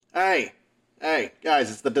Hey,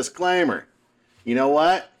 guys, it's the disclaimer. You know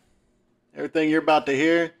what? Everything you're about to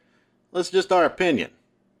hear, it's just our opinion.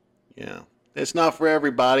 You know, it's not for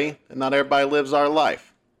everybody, and not everybody lives our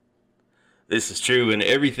life. This is true, and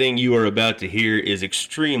everything you are about to hear is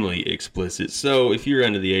extremely explicit. So if you're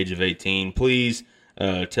under the age of 18, please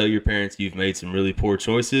tell your parents you've made some really poor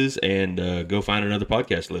choices and go find another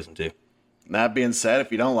podcast to listen to. That being said,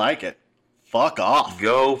 if you don't like it, fuck off.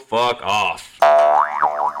 Go fuck off.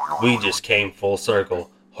 We just came full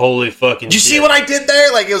circle. Holy fucking Did you see what I did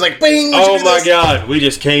there? Like, it was like, bing! Oh my god, we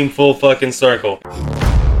just came full fucking circle.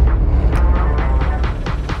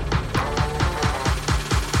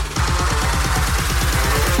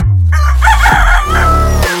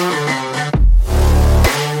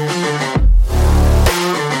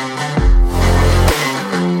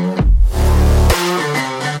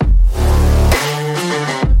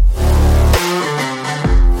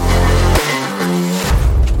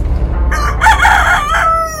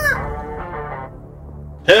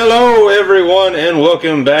 Hello, everyone, and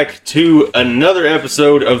welcome back to another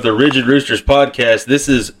episode of the Rigid Roosters podcast. This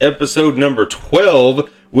is episode number 12,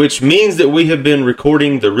 which means that we have been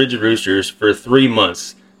recording the Rigid Roosters for 3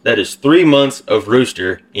 months. That is 3 months of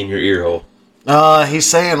rooster in your ear hole. He's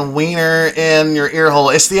saying wiener in your ear hole.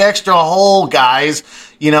 It's the extra hole, guys.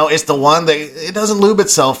 You know, it's the one that, it doesn't lube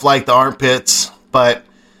itself like the armpits, but...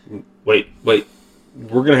 Wait. We're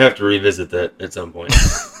going to have to revisit that at some point.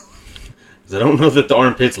 I don't know that the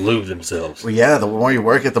armpits lube themselves. Well, yeah, the more you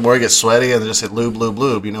work it, the more it gets sweaty, and just hit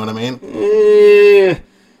lube, you know what I mean?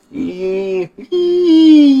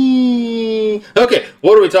 Okay,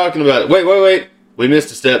 what are we talking about? Wait. We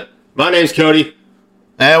missed a step. My name's Cody.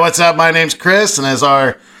 Hey, what's up? My name's Chris, and as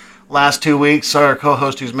our last 2 weeks, our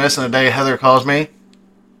co-host who's missing a day, Heather, calls me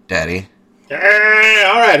Daddy. All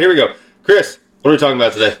right, here we go. Chris, what are we talking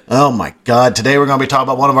about today? Oh, my God. Today we're going to be talking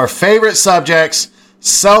about one of our favorite subjects,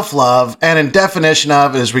 self-love, and in definition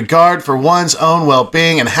of is regard for one's own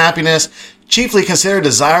well-being and happiness, chiefly considered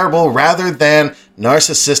desirable rather than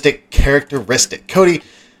narcissistic characteristic. Cody,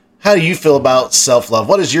 how do you feel about self-love?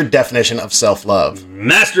 What is your definition of self-love?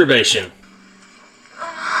 Masturbation.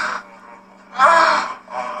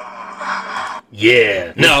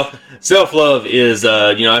 Yeah. No, self-love is,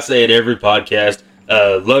 I say it every podcast,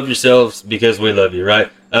 love yourselves because we love you, right?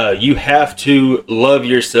 You have to love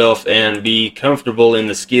yourself and be comfortable in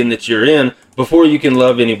the skin that you're in before you can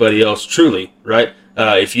love anybody else truly, right?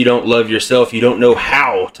 If you don't love yourself, you don't know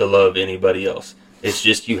how to love anybody else. It's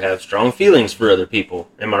just you have strong feelings for other people.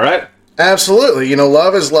 Am I right? Absolutely. You know,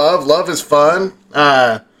 love is love. Love is fun.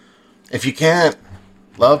 If you can't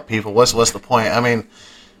love people, what's the point? I mean,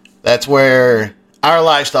 that's where our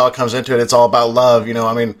lifestyle comes into it. It's all about love. You know,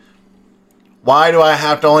 I mean, why do I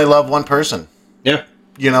have to only love one person? Yeah.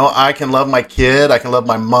 You know, I can love my kid, I can love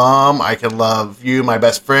my mom, I can love you, my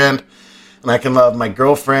best friend, and I can love my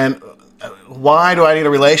girlfriend. Why do I need a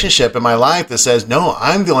relationship in my life that says, no,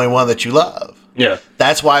 I'm the only one that you love? Yeah.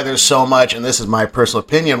 That's why there's so much, and this is my personal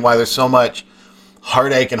opinion, why there's so much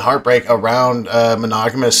heartache and heartbreak around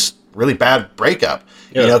monogamous, really bad breakup.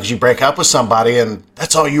 Yeah. You know, because you break up with somebody and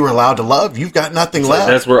that's all you were allowed to love. You've got nothing left.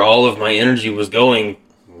 That's where all of my energy was going.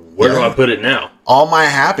 Where do I put it now? All my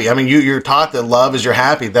happy. I mean, you're taught that love is your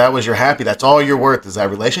happy. That was your happy. That's all you're worth is that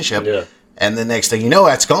relationship. Yeah. And the next thing you know,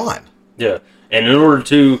 that's gone. Yeah. And in order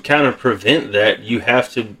to kind of prevent that, you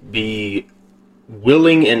have to be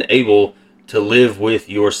willing and able to live with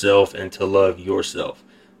yourself and to love yourself.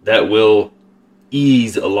 That will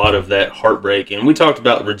ease a lot of that heartbreak. And we talked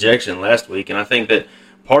about rejection last week, and I think that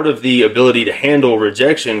part of the ability to handle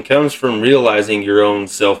rejection comes from realizing your own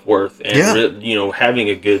self-worth and, having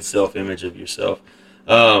a good self-image of yourself.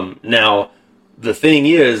 Now, the thing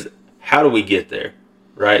is, how do we get there,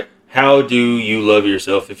 right? How do you love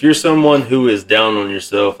yourself? If you're someone who is down on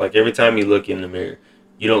yourself, like every time you look in the mirror,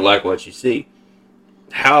 you don't like what you see.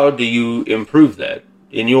 How do you improve that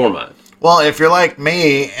in your mind? Well, if you're like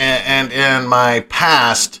me and in my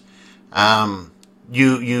past,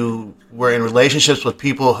 you were in relationships with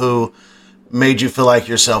people who made you feel like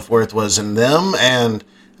your self-worth was in them, and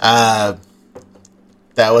that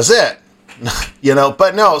was it. You know,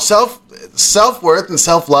 but no, self-worth and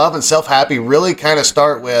self-love and self-happy really kind of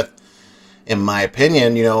start with, in my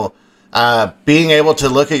opinion, being able to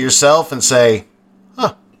look at yourself and say,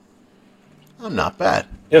 I'm not bad.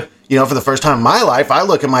 Yeah. You know, for the first time in my life, I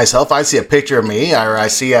look at myself, I see a picture of me, or I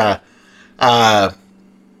see a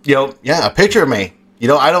picture of me. You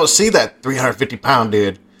know, I don't see that 350-pound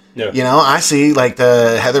dude. Yeah. You know, I see, like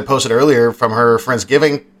the Heather posted earlier from her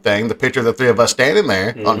Friendsgiving thing, the picture of the three of us standing there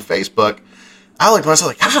on Facebook. I looked at myself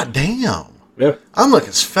like, God damn. Yeah. I'm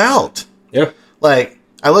looking svelte. Yeah. Like,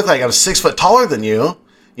 I look like I'm 6 foot taller than you,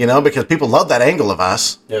 because people love that angle of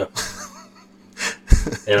us. Yeah.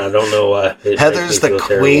 And I don't know why. Heather's the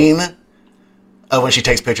queen of when she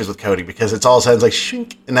takes pictures with Cody, because it's all of a sudden like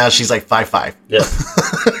shink, and now she's like 5'5". Yeah.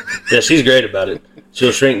 Yeah, she's great about it.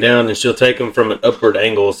 She'll shrink down and she'll take them from an upward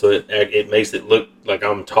angle, so it makes it look like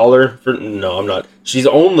I'm taller. No, I'm not. She's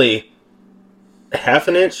only half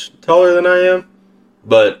an inch taller than I am,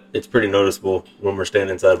 but it's pretty noticeable when we're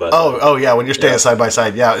standing side by side. Oh yeah, when you're standing side by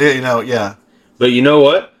side, yeah, yeah. But you know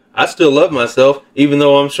what? I still love myself, even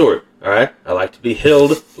though I'm short. All right, I like to be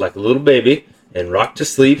held like a little baby and rocked to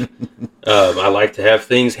sleep. I like to have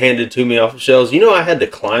things handed to me off of shelves. I had to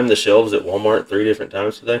climb the shelves at Walmart 3 different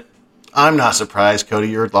times today. I'm not surprised, Cody.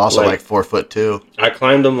 You're also like 4'2". I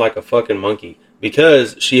climbed them like a fucking monkey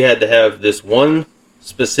because she had to have this one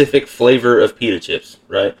specific flavor of pita chips,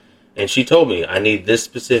 right? And she told me I need this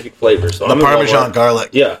specific flavor. So the Parmesan garlic.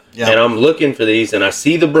 Yeah. And I'm looking for these, and I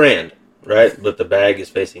see the brand, right? But the bag is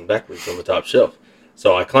facing backwards on the top shelf.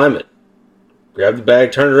 So I climb it, grab the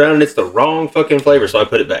bag, turn it around, and it's the wrong fucking flavor. So I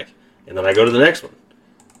put it back, and then I go to the next one.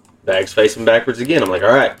 Bag's facing backwards again. I'm like,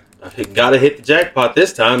 all right, I've got to hit the jackpot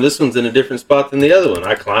this time. This one's in a different spot than the other one.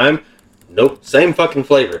 I climb. Nope, same fucking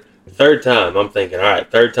flavor. Third time, I'm thinking, all right,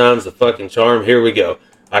 third time's the fucking charm. Here we go.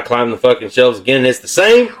 I climb the fucking shelves again, and it's the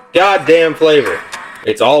same goddamn flavor.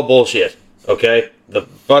 It's all bullshit, okay? The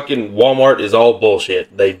fucking Walmart is all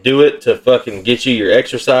bullshit. They do it to fucking get you your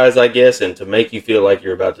exercise, I guess, and to make you feel like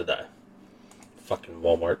you're about to die. Fucking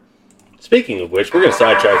Walmart. Speaking of which, we're going to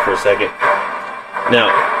sidetrack for a second.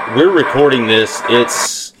 Now, we're recording this.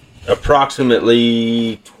 It's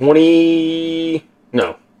approximately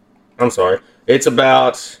It's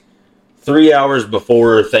about 3 hours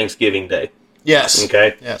before Thanksgiving Day. Yes.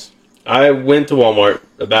 Okay? Yes. I went to Walmart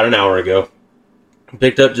about an hour ago.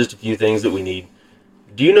 Picked up just a few things that we need.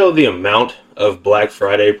 Do you know the amount of Black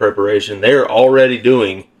Friday preparation they're already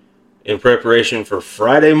doing in preparation for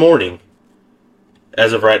Friday morning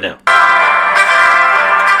as of right now?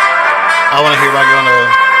 I want to hear about going to...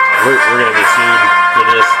 We're going to get sued for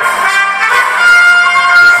this.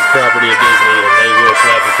 This is property of Disney, and they will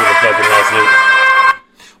slap us with a fucking lawsuit.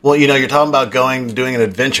 Well, you're talking about doing an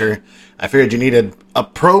adventure. I figured you needed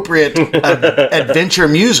appropriate adventure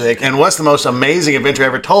music, and what's the most amazing adventure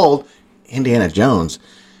ever told? Indiana Jones.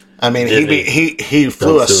 I mean, he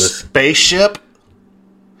flew a spaceship.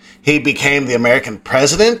 He became the American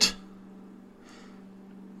president.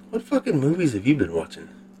 What fucking movies have you been watching?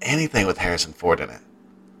 Anything with Harrison Ford in it.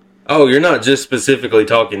 Oh, you're not just specifically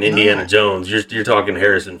talking Indiana Jones. You're talking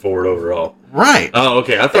Harrison Ford overall. Right. Oh,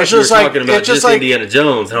 okay. I thought you were talking about just Indiana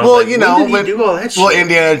Jones. And I was when did he do all that shit? Well,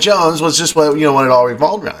 Indiana Jones was just what it all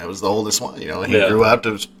revolved around. It was the oldest one. He grew up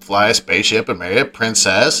to fly a spaceship and marry a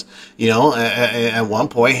princess. At one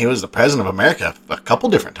point he was the president of America a couple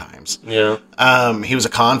different times. Yeah. He was a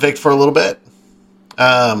convict for a little bit.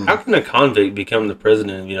 How can a convict become the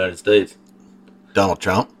president of the United States? Donald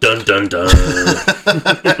Trump. Dun, dun, dun.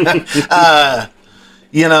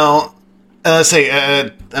 Let's see.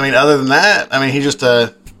 Other than that, he's just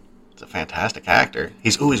a fantastic actor.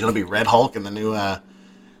 He's going to be Red Hulk in the new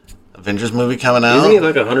Avengers movie coming out. Isn't he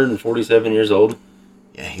like 147 years old?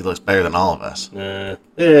 Yeah, he looks better than all of us. Yeah.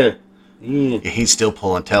 He's still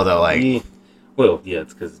pulling tail, though, like... Well, yeah,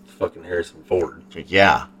 it's because it's fucking Harrison Ford.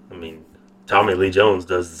 Yeah. Tommy Lee Jones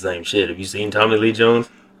does the same shit. Have you seen Tommy Lee Jones?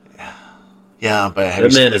 Yeah, but have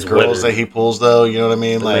you seen the girls that he pulls, though? You know what I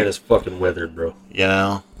mean? The man is fucking weathered, bro.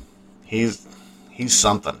 He's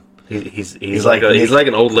something. He's like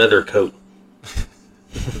an old leather coat.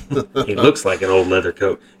 He looks like an old leather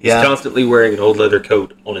coat. He's constantly wearing an old leather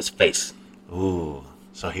coat on his face. Ooh,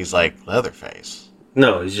 so he's like Leatherface.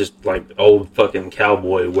 No, he's just like old fucking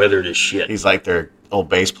cowboy, weathered as shit. He's like their old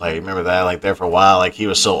bass player. Remember that? Like there for a while, like he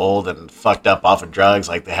was so old and fucked up off of drugs,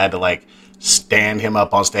 like they had to like stand him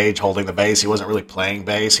up on stage holding the bass. He wasn't really playing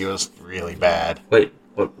bass. He was really bad. Wait,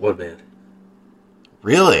 what band?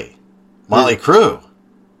 Really? Motley Crue.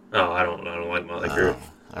 Oh, I don't like Motley Crue.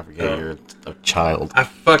 I forget you're a child. I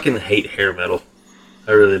fucking hate hair metal.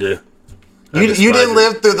 I really do. You didn't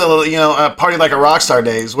live through the Party Like a Rockstar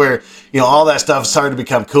days where all that stuff started to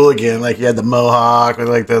become cool again. Like you had the mohawk with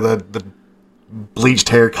like the bleached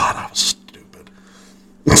hair. God, I was stupid.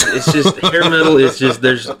 It's just hair metal. It's just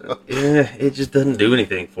it just doesn't do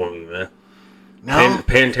anything for me, man. No,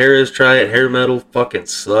 Pantera's try it. Hair metal fucking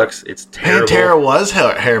sucks. It's terrible. Pantera was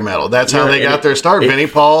hair metal. That's how they got their start. Vinnie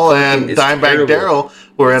Paul and Dimebag Darrell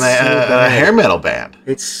were in a hair metal band.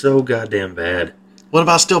 It's so goddamn bad. What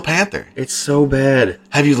about Steel Panther? It's so bad.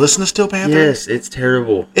 Have you listened to Steel Panther? Yes, it's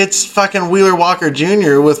terrible. It's fucking Wheeler Walker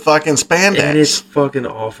Jr. with fucking spandex. And it's fucking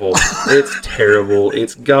awful. It's terrible.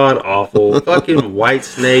 It's god awful. Fucking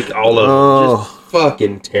Whitesnake, all of it. Just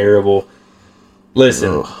fucking terrible.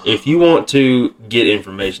 Listen, if you want to get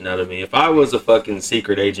information out of me, if I was a fucking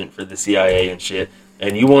secret agent for the CIA and shit,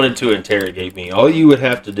 and you wanted to interrogate me, all you would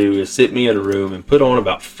have to do is sit me in a room and put on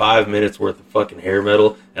about 5 minutes worth of fucking hair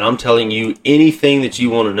metal, and I'm telling you anything that you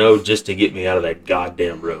want to know just to get me out of that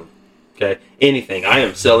goddamn room. Okay? Anything. I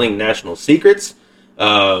am selling national secrets,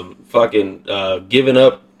 giving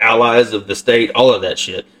up allies of the state, all of that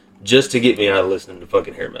shit, just to get me out of listening to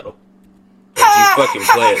fucking hair metal. And you fucking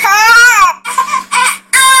play it.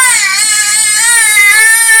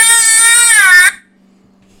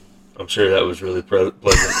 I'm sure that was really pleasant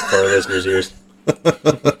for our listeners' ears.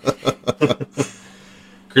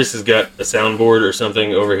 Chris has got a soundboard or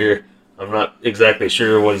something over here. I'm not exactly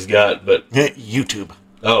sure what he's got, but... YouTube.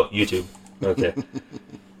 Oh, YouTube. Okay.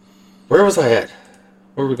 Where was I at?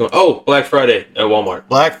 Where were we going? Oh, Black Friday at Walmart.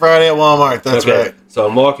 Black Friday at Walmart, that's right. So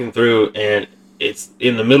I'm walking through, and it's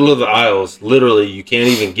in the middle of the aisles. Literally, you can't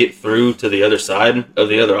even get through to the other side of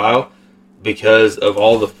the other aisle because of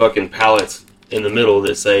all the fucking pallets in the middle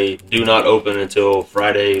that say, do not open until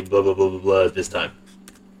Friday, blah, blah, blah, blah, blah, at this time.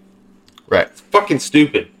 Right. It's fucking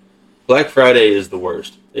stupid. Black Friday is the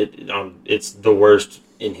worst. It's the worst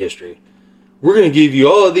in history. We're going to give you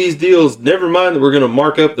all of these deals. Never mind that we're going to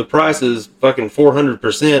mark up the prices fucking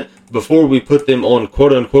 400% before we put them on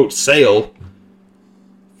quote-unquote sale.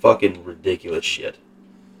 Fucking ridiculous shit.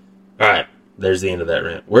 Alright, there's the end of that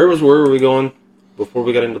rant. Where were we going before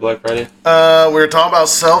we got into Black Friday? We were talking about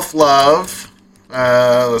self-love.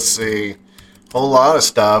 Let's see. Whole lot of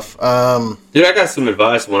stuff. Dude, I got some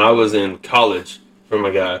advice when I was in college from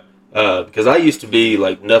a guy. Because I used to be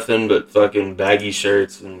like nothing but fucking baggy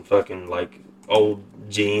shirts and fucking like old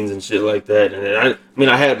jeans and shit like that. And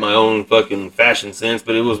I had my own fucking fashion sense,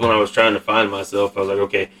 but it was when I was trying to find myself. I was like,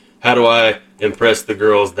 okay, how do I impress the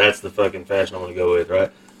girls? That's the fucking fashion I want to go with,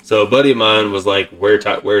 right? So a buddy of mine was like, wear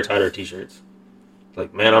tighter t-shirts.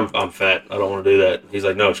 Like, man, I'm fat. I don't want to do that. He's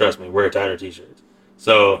like, no, trust me, wear tighter t-shirts.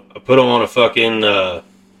 So I put on a fucking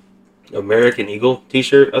American Eagle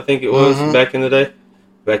t-shirt, I think it was, back in the day.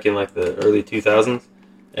 Back in like the early 2000s.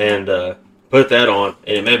 And put that on,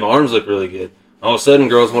 and it made my arms look really good. All of a sudden,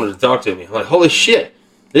 girls wanted to talk to me. I'm like, holy shit,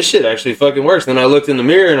 this shit actually fucking works. Then I looked in the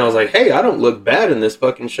mirror, and I was like, hey, I don't look bad in this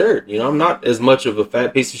fucking shirt. You know, I'm not as much of a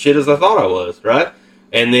fat piece of shit as I thought I was, right?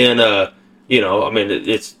 And then,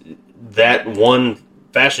 it's that one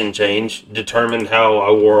fashion change determined how I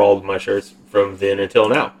wore all of my shirts from then until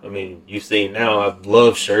now. I mean, you've seen now, I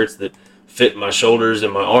love shirts that fit my shoulders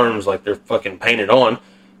and my arms like they're fucking painted on.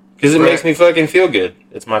 Because it makes me fucking feel good.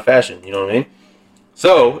 It's my fashion, you know what I mean?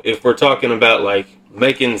 So, if we're talking about, like,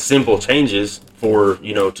 making simple changes for,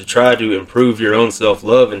 to try to improve your own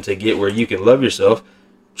self-love and to get where you can love yourself,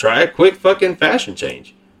 try a quick fucking fashion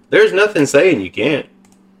change. There's nothing saying you can't.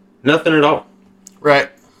 Nothing at all. Right.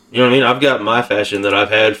 You know what I mean? I've got my fashion that I've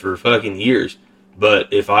had for fucking years.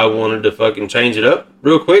 But if I wanted to fucking change it up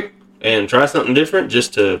real quick and try something different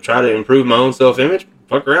just to try to improve my own self-image,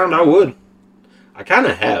 fuck around, I would. I kind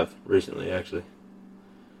of have recently, actually.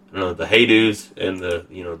 I don't know, the Hey Dudes and the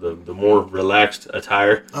more relaxed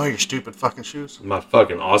attire. Oh, your stupid fucking shoes. My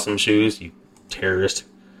fucking awesome shoes, you terrorist.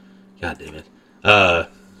 God damn it.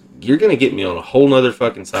 You're going to get me on a whole nother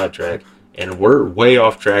fucking sidetrack, and we're way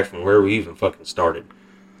off track from where we even fucking started.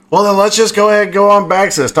 Well, then let's just go ahead and go on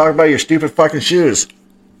back to this. Talk about your stupid fucking shoes.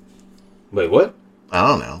 Wait, what? I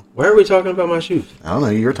don't know. Why are we talking about my shoes? I don't know.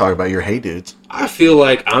 You were talking about your Hey Dudes. I feel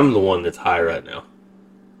like I'm the one that's high right now.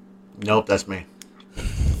 Nope, that's me.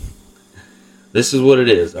 This is what it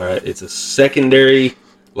is, alright? It's a secondary,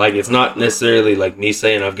 like, it's not necessarily like me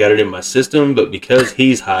saying I've got it in my system, but because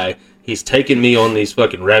he's high, he's taking me on these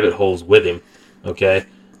fucking rabbit holes with him, okay?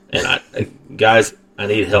 And guys, I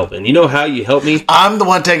need help. And you know how you help me? I'm the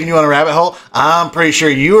one taking you on a rabbit hole. I'm pretty sure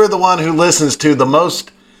you are the one who listens to the most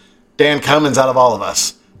Dan Cummins out of all of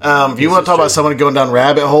us. If you want to talk about someone going down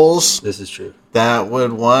rabbit holes, this is true. That would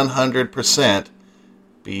 100%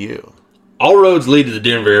 be you. All roads lead to the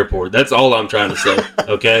Denver airport. That's all I'm trying to say.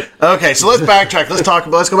 Okay. Okay. So let's backtrack.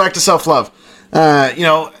 Let's go back to self-love. That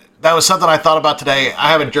was something I thought about today.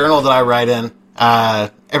 I have a journal that I write in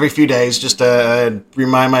every few days just to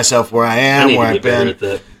remind myself where I am, where I've been.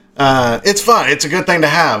 It's fun. It's a good thing to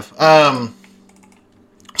have.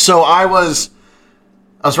 So I was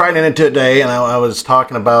writing into it today, and I was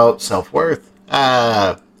talking about self-worth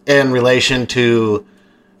in relation to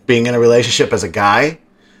being in a relationship as a guy.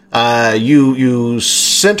 You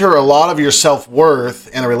center a lot of your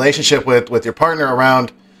self-worth in a relationship with your partner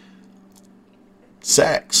around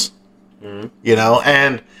sex. Mm-hmm. You know,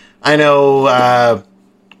 and I know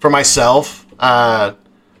for myself, and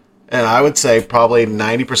I would say probably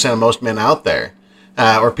 90% of most men out there,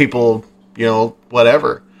 or people, you know,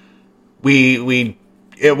 whatever, when we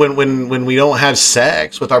don't have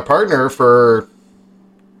sex with our partner for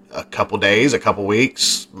a couple days, a couple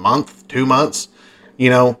weeks, month, 2 months, you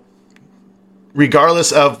know,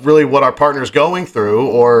 regardless of really what our partner's going through,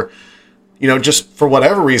 or, you know, just for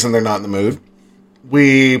whatever reason they're not in the mood,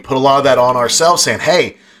 we put a lot of that on ourselves, saying,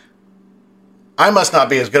 hey, I must not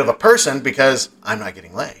be as good of a person because I'm not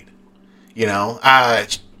getting laid. You know,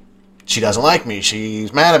 she doesn't like me.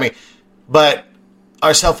 She's mad at me. But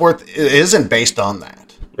our self-worth isn't based on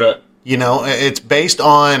that. Right. You know, it's based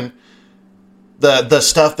on the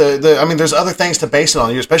stuff I mean, there's other things to base it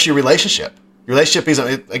on, especially your relationship. Your relationship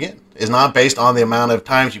is not based on the amount of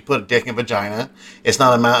times you put a dick in vagina. It's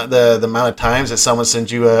not the amount of times that someone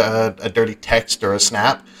sends you a dirty text or a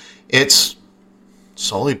snap. It's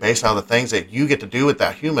solely based on the things that you get to do with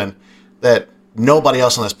that human that nobody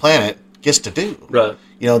else on this planet gets to do. Right.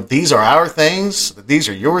 You know, these are our things. These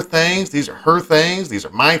are your things. These are her things. These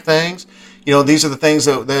are my things. You know, these are the things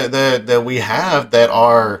that we have that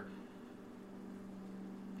are,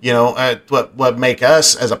 you know, what make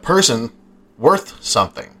us as a person worth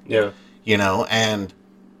something. Yeah. You know, and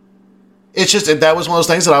it's just, that was one of those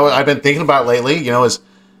things that I've been thinking about lately, you know, is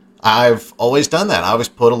I've always done that. I always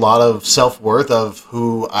put a lot of self-worth of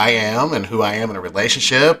who I am and who I am in a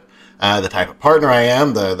relationship, the type of partner I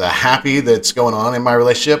am, the happy that's going on in my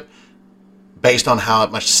relationship, based on how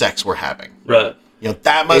much sex we're having. Right. You know,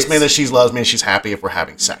 that must mean that she loves me and she's happy if we're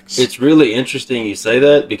having sex. It's really interesting you say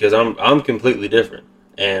that, because I'm completely different.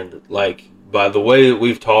 And like, by the way that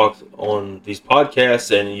we've talked on these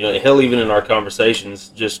podcasts, and, you know, hell, even in our conversations,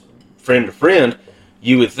 just friend to friend,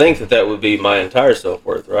 you would think that would be my entire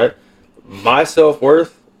self-worth, right? My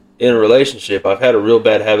self-worth in a relationship, I've had a real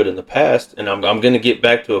bad habit in the past, and I'm going to get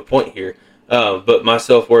back to a point here, but my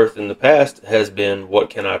self-worth in the past has been, what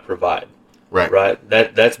can I provide? Right?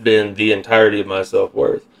 That's been the entirety of my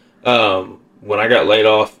self-worth. When I got laid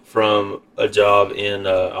off from a job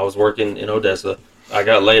I was working in Odessa, I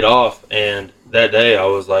got laid off, and that day I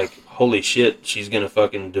was like, holy shit, she's going to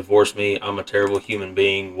fucking divorce me. I'm a terrible human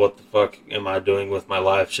being. What the fuck am I doing with my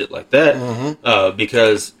life? Shit like that. Mm-hmm.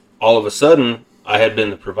 Because all of a sudden, I had been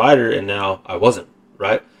the provider, and now I wasn't,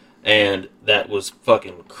 right? And that was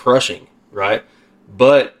fucking crushing, right?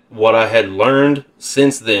 But what I had learned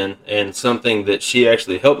since then, and something that she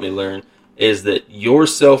actually helped me learn, is that your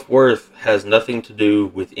self-worth has nothing to do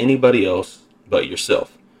with anybody else but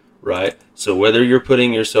yourself. Right? So whether you're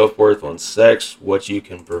putting your self-worth on sex, what you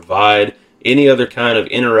can provide, any other kind of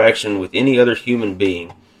interaction with any other human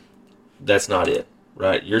being, that's not it.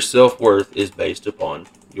 Right? Your self-worth is based upon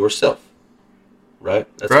yourself. Right?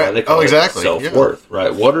 That's why they call it self-worth. Yeah.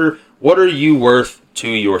 Right? What are you worth to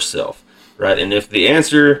yourself? Right? And if the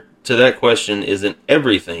answer to that question isn't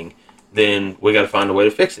everything, then we got to find a way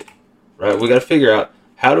to fix it. Right? We got to figure out,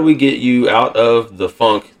 how do we get you out of the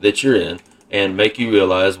funk that you're in and make you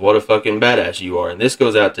realize what a fucking badass you are. And this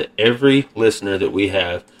goes out to every listener that we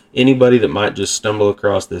have, anybody that might just stumble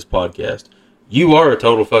across this podcast. You are a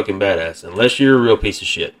total fucking badass, unless you're a real piece of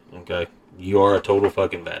shit, okay? You are a total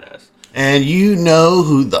fucking badass. And you know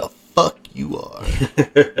who the fuck you are.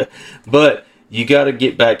 But you got to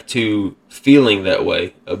get back to feeling that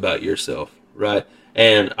way about yourself, right?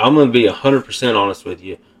 And I'm going to be 100% honest with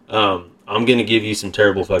you. I'm going to give you some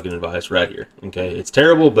terrible fucking advice right here, okay? It's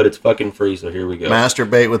terrible, but it's fucking free, so here we go.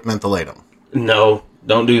 Masturbate with mentholatum. No,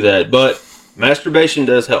 don't do that. But masturbation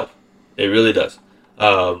does help. It really does.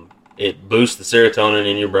 It boosts the serotonin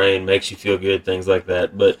in your brain, makes you feel good, things like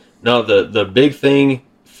that. But no, the big thing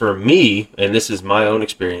for me, and this is my own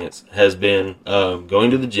experience, has been going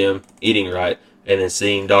to the gym, eating right, and then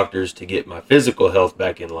seeing doctors to get my physical health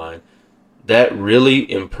back in line. That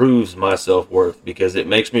really improves my self-worth, because it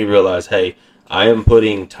makes me realize, hey, I am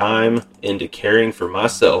putting time into caring for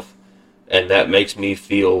myself, and that makes me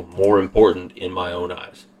feel more important in my own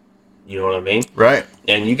eyes. You know what I mean? Right.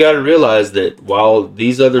 And you got to realize that while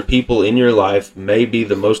these other people in your life may be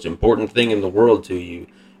the most important thing in the world to you,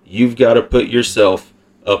 you've got to put yourself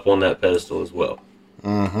up on that pedestal as well.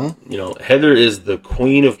 Mm-hmm. You know, Heather is the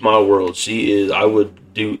queen of my world. She is, I would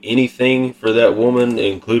do anything for that woman,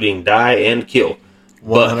 including die and kill.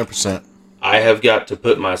 100%. I have got to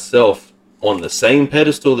put myself on the same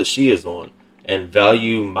pedestal that she is on and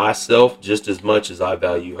value myself just as much as I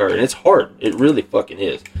value her. And it's hard. It really fucking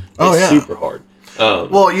is. It's super hard.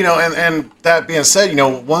 Well, you know, and that being said, you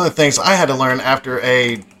know, one of the things I had to learn after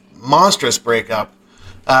a monstrous breakup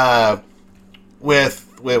with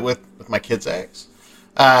my kid's ex,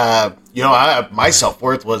 you know, my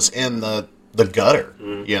self-worth was in the gutter,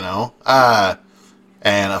 you know.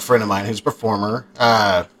 And a friend of mine who's a performer,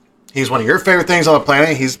 he's one of your favorite things on the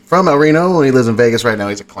planet. He's from El Reno, and he lives in Vegas right now.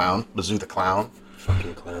 He's a clown, Bazoo the Clown.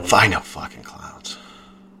 Fucking clown. I know fucking clowns.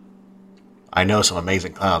 I know some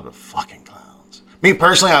amazing clowns, but fucking clowns. Me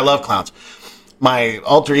personally, I love clowns. My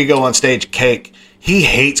alter ego on stage, Cake, he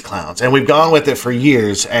hates clowns, and we've gone with it for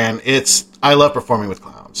years. And I love performing with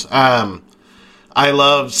clowns. I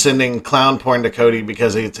love sending clown porn to Cody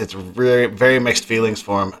because it's very, very mixed feelings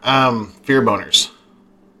for him. Fear boners.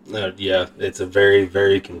 Yeah, it's a very,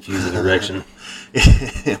 very confusing erection.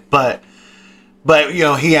 But, you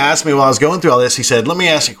know, he asked me while I was going through all this, he said, let me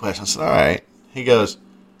ask you a question. I said, all right. He goes,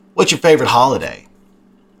 what's your favorite holiday?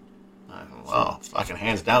 Well, fucking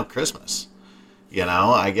hands down, Christmas. You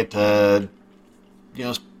know, I get to, you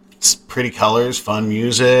know, pretty colors, fun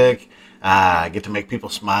music. I get to make people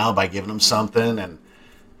smile by giving them something and,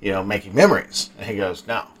 you know, making memories. And he goes,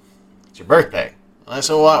 no, it's your birthday. And I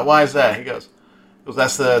said, why is that? He goes,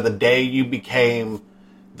 that's the day you became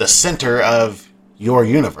the center of your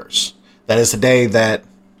universe. That is the day that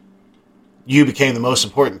you became the most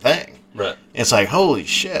important thing. Right. And it's like, holy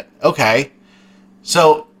shit. Okay.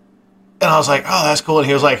 So, and I was like, oh, that's cool. And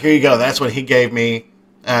he was like, here you go. That's when he gave me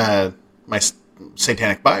my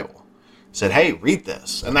Satanic Bible. He said, hey, read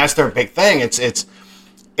this. And that's their big thing. It's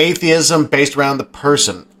atheism based around the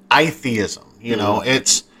person. Itheism. You know,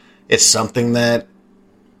 it's something that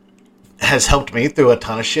has helped me through a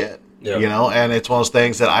ton of shit. Yep. You know, and it's one of those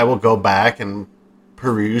things that I will go back and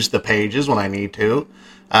peruse the pages when I need to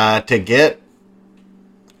get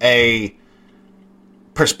a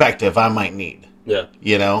perspective I might need. Yeah.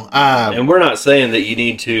 You know? And we're not saying that you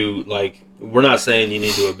need to, we're not saying you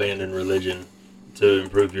need to abandon religion to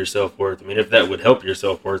improve your self-worth. I mean, if that would help your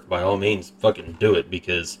self-worth, by all means, fucking do it,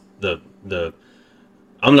 because I'm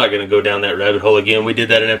not going to go down that rabbit hole again. We did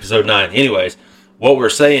that in episode 9. Anyways, what we're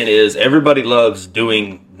saying is everybody loves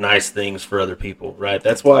doing nice things for other people, right?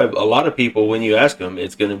 That's why a lot of people, when you ask them,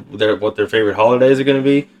 what their favorite holidays are going to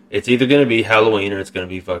be, it's either going to be Halloween or it's going to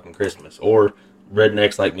be fucking Christmas, or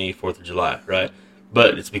rednecks like me, 4th of July, right?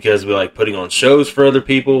 But it's because we like putting on shows for other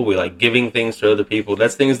people. We like giving things to other people.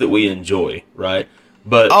 That's things that we enjoy, right?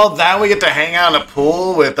 But that we get to hang out in a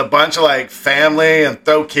pool with a bunch of like family and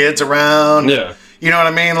throw kids around. Yeah. You know what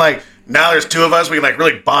I mean? Like, now there's two of us. We can, like,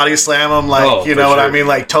 really body slam them. Like, you know what I mean?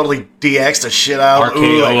 Like, totally DX the shit out.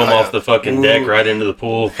 RKO them off the fucking deck right into the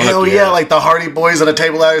pool. Hell yeah. Like the Hardy Boys on a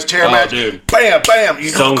table out of his chair match. Dude. Bam, bam.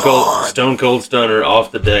 Stone Cold Stunner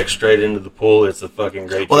off the deck straight into the pool. It's a fucking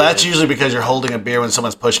great Well, that's usually because you're holding a beer when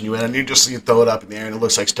someone's pushing you in, and you throw it up in the air, and it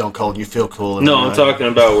looks like Stone Cold, and you feel cool. No, I'm talking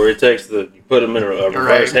about where it takes you put them in a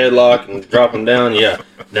reverse headlock and drop them down. Yeah.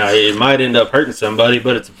 Now, it might end up hurting somebody,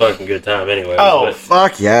 but it's a fucking good time anyway. Oh,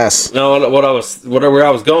 fuck yes. No, where I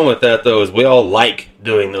was going with that, though, is we all like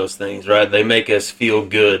doing those things, right? They make us feel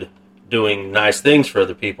good doing nice things for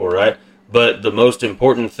other people, right? But the most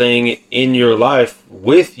important thing in your life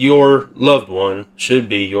with your loved one should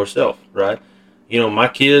be yourself, right? You know, my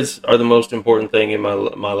kids are the most important thing in my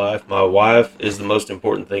life. My wife is the most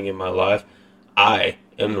important thing in my life. I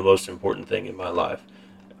am the most important thing in my life.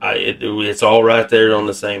 It's all right there on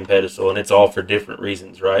the same pedestal, and it's all for different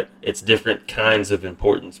reasons, right? It's different kinds of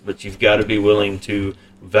importance, but you've got to be willing to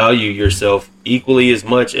value yourself equally as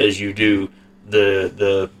much as you do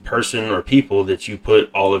the person or people that you put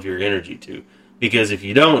all of your energy to. Because if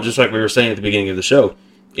you don't, just like we were saying at the beginning of the show,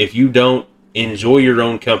 if you don't enjoy your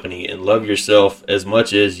own company and love yourself as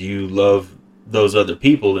much as you love those other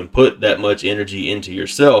people and put that much energy into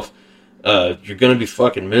yourself, you're going to be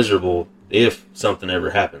fucking miserable if something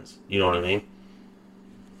ever happens. You know what I mean?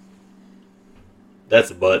 That's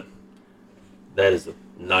a butt. That is a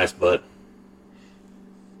nice butt.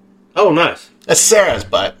 Oh, nice. That's Sarah's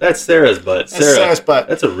butt. That's Sarah's butt. Sarah's butt.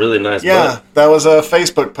 That's a really nice butt. Yeah, that was a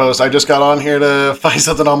Facebook post. I just got on here to find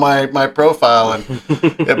something on my profile, and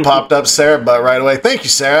it popped up Sarah butt right away. Thank you,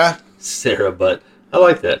 Sarah. Sarah butt. I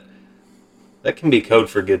like that. That can be code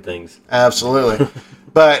for good things. Absolutely.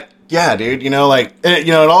 But yeah, dude, it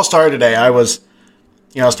all started today. I was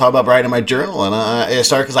talking about writing my journal, and it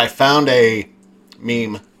started because I found a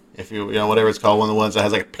meme, if whatever it's called, one of the ones that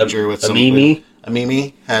has like a picture with some meme. A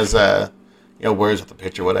meme has words with a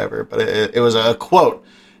picture, whatever. But it was a quote.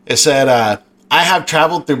 It said, "I have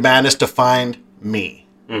traveled through madness to find me."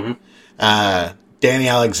 Mm-hmm. Danny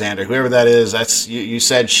Alexander, whoever that is, that's you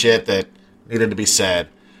said shit that needed to be said.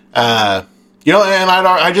 You know, and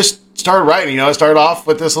I just started writing. You know, I started off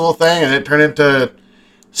with this little thing, and it turned into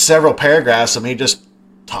several paragraphs of me just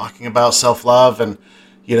talking about self-love and,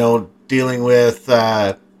 you know, dealing with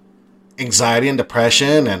anxiety and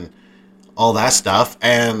depression and all that stuff.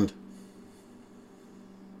 And,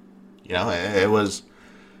 you know, it was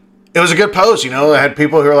a good post. You know, I had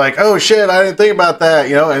people who were like, oh, shit, I didn't think about that,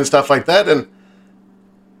 you know, and stuff like that. And,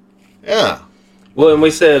 yeah. Well, and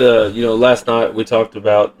we said, you know, last night we talked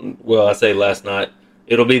about, well, I say last night,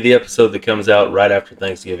 it'll be the episode that comes out right after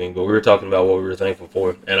Thanksgiving, but we were talking about what we were thankful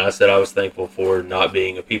for, and I said I was thankful for not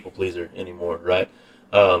being a people pleaser anymore, right?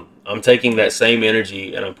 I'm taking that same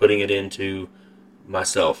energy and I'm putting it into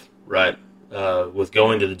myself, right? With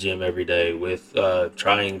going to the gym every day, with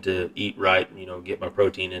trying to eat right, you know, get my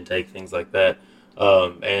protein intake, things like that,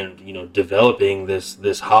 and, you know, developing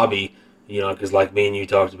this hobby. You know, because like me and you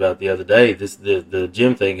talked about the other day, the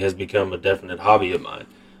gym thing has become a definite hobby of mine.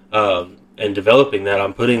 And developing that,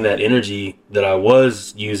 I'm putting that energy that I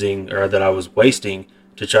was using or that I was wasting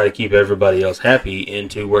to try to keep everybody else happy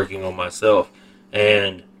into working on myself.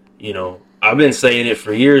 And, you know, I've been saying it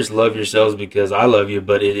for years, love yourselves because I love you,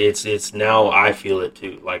 but it's now I feel it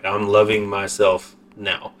too. Like I'm loving myself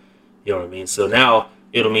now. You know what I mean? So now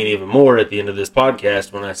it'll mean even more at the end of this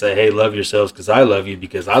podcast when I say, hey, love yourselves because I love you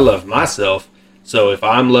because I love myself. So if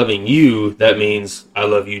I'm loving you, that means I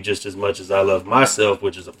love you just as much as I love myself,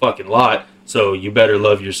 which is a fucking lot. So you better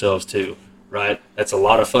love yourselves too, right? That's a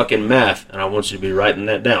lot of fucking math, and I want you to be writing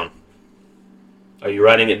that down. Are you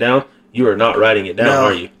writing it down? You are not writing it down, No,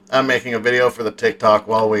 are you? I'm making a video for the TikTok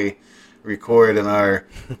while we record in our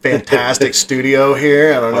fantastic studio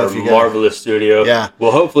here. I don't know Our if you marvelous studio. Yeah.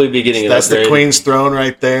 We'll hopefully be getting it That's the upgraded. Queen's throne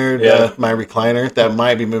right there. Yeah. My recliner that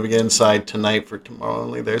might be moving inside tonight for tomorrow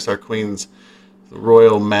only. There's our Queen's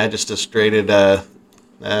Royal Magistrated.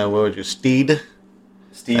 What would you steed?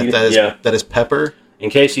 Steve, That is Pepper. In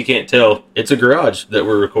case you can't tell, it's a garage that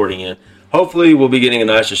we're recording in. Hopefully, we'll be getting a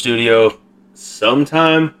nicer studio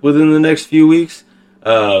sometime within the next few weeks.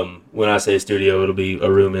 When I say studio, it'll be a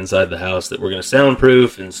room inside the house that we're going to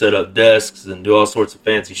soundproof and set up desks and do all sorts of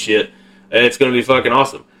fancy shit. It's going to be fucking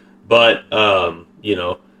awesome. But, you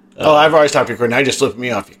know... I've already stopped recording. I just flipped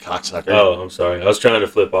me off, you cocksucker. Oh, I'm sorry. I was trying to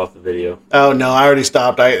flip off the video. Oh, no, I already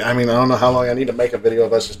stopped. I mean, I don't know how long I need to make a video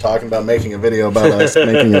of us just talking about making a video about us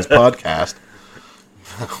making this podcast.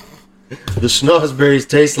 The schnozberries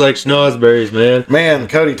taste like schnozberries, man. Man,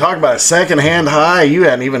 Cody, talk about a secondhand high. You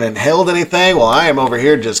hadn't even inhaled anything. Well, I am over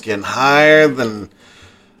here just getting higher than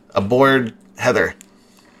a bored Heather.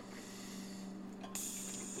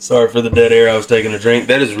 Sorry for the dead air. I was taking a drink.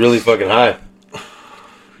 That is really fucking high.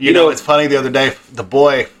 You know, it's funny. The other day, the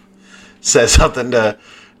boy said something to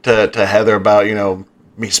Heather about, you know,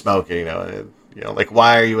 me smoking. You know, like,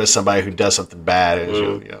 why are you with somebody who does something bad? And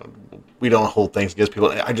you know, we don't hold things against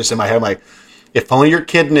people. I just in my head, I'm like, if only your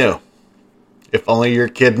kid knew. If only your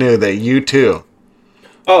kid knew that you too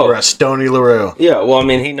were a Stony LaRue. Yeah, well, I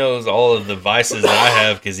mean, he knows all of the vices that I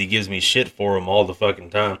have because he gives me shit for them all the fucking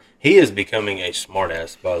time. He is becoming a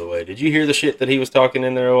smartass, by the way. Did you hear the shit that he was talking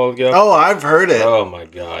in there a while ago? Oh, I've heard it. Oh, my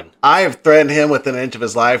God. I have threatened him within an inch of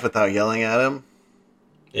his life without yelling at him.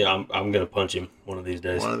 Yeah, I'm going to punch him one of these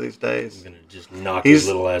days. One of these days. I'm going to just knock his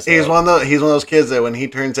little ass out. He's one of those kids that when he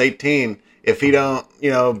turns 18, if he don't,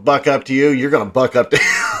 you know, buck up to you, you're going to buck up to him.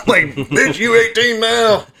 Like, bitch, you 18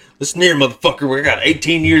 now. Listen here, motherfucker. We got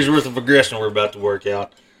 18 years worth of aggression we're about to work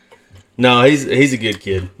out. No, he's a good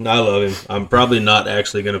kid. I love him. I'm probably not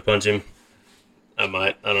actually going to punch him. I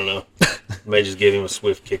might. I don't know. May just give him a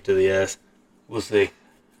swift kick to the ass. We'll see.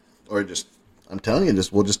 Or just, I'm telling you,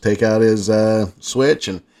 we'll just take out his switch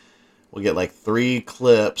and we'll get like 3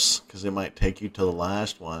 clips because it might take you to the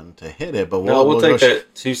last one to hit it. But we'll take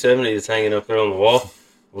that 270 that's hanging up there on the wall.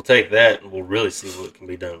 We'll take that and we'll really see what can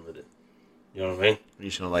be done with it. You know what I mean? You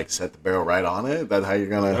should like set the barrel right on it. That's how you're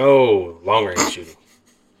gonna. Oh, long range shooting.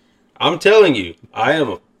 I'm telling you, I am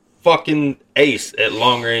a fucking ace at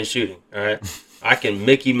long range shooting. All right, I can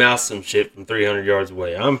Mickey Mouse some shit from 300 yards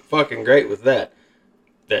away. I'm fucking great with that.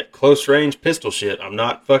 That close range pistol shit, I'm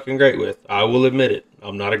not fucking great with. I will admit it.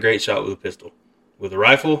 I'm not a great shot with a pistol. With a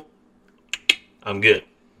rifle, I'm good.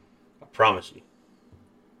 I promise you.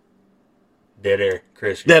 Dead air,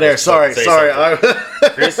 Chris. Dead air. Sorry.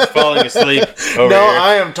 Chris is falling asleep over here.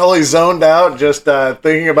 I am totally zoned out, just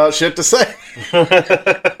thinking about shit to say.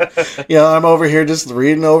 I'm over here just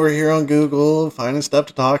reading over here on Google, finding stuff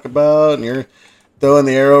to talk about, and you're throwing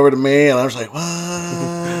the air over to me, and I'm just like,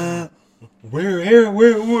 what?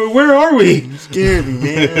 Where are we? You scared me,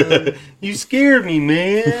 man. You scared me,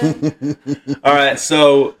 man. All right,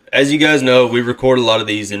 so as you guys know, we record a lot of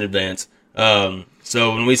these in advance.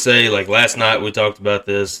 So when we say, like, last night we talked about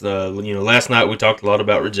this, last night we talked a lot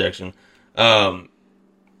about rejection. And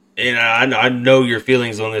I know your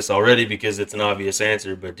feelings on this already because it's an obvious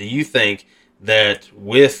answer, but do you think that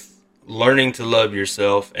with learning to love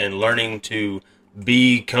yourself and learning to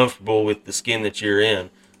be comfortable with the skin that you're in,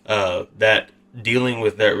 that dealing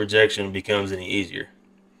with that rejection becomes any easier?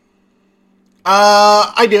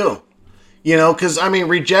 I do. Because,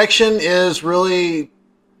 rejection is really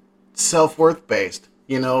self-worth based,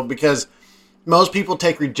 because most people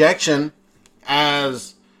take rejection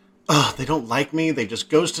as, oh, they don't like me, they just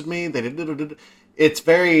ghosted me, it's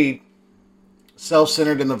very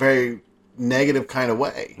self-centered in a very negative kind of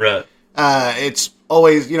way. Right. It's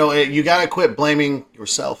always, you got to quit blaming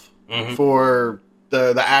yourself for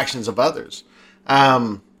the actions of others.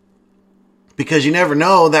 Because you never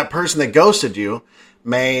know, that person that ghosted you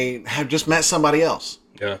may have just met somebody else.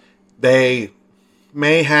 Yeah. They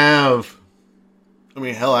may have,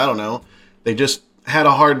 hell, I don't know. They just had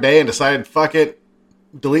a hard day and decided, fuck it,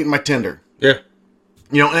 deleting my Tinder. Yeah.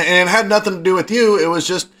 And it had nothing to do with you. It was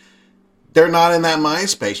just, they're not in that mind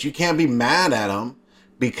space. You can't be mad at them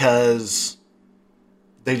because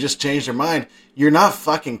they just changed their mind. You're not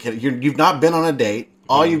fucking kidding. You've not been on a date.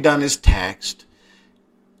 All you've done is text.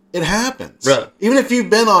 It happens. Right. Even if you've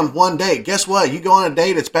been on one date, guess what? You go on a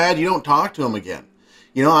date, it's bad, you don't talk to them again.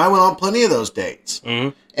 I went on plenty of those dates. Mm-hmm.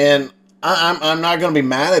 And I'm not going to be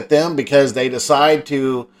mad at them because they decide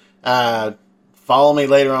to follow me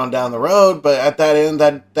later on down the road. But at that end,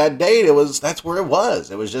 that date, that's where it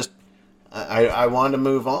was. It was just, I wanted to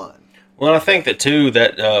move on. Well, I think that too,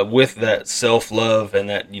 that with that self-love and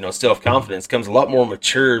that, self-confidence comes a lot more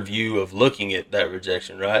mature view of looking at that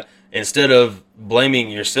rejection, right? Instead of blaming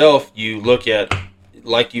yourself, you look at,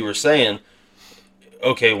 like you were saying,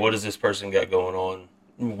 okay, what does this person got going on?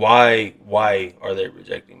 Why are they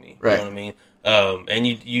rejecting me? Right. You know what I mean? And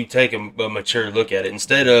you take a mature look at it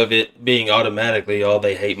instead of it being automatically, oh,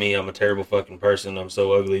 they hate me, I'm a terrible fucking person, I'm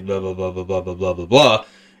so ugly, blah, blah, blah, blah, blah, blah, blah, blah, blah.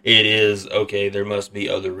 It is, okay, there must be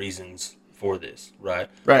other reasons for this, right?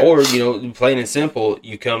 Right. Or, plain and simple,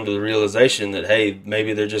 you come to the realization that, hey,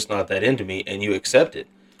 maybe they're just not that into me, and you accept it.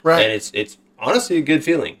 Right. And it's honestly a good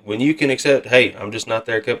feeling. When you can accept, hey, I'm just not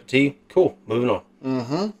their cup of tea, cool, moving on.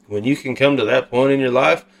 Mm-hmm. When you can come to that point in your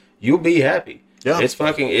life, you'll be happy. Yeah. It's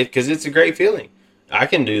because it's a great feeling. I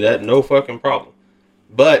can do that, no fucking problem.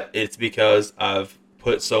 But it's because I've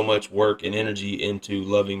put so much work and energy into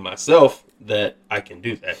loving myself that I can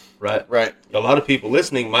do that, right? Right. A lot of people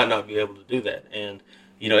listening might not be able to do that. And,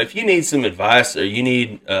 if you need some advice or you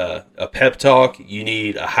need a pep talk, you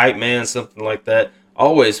need a hype man, something like that,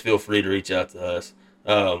 always feel free to reach out to us.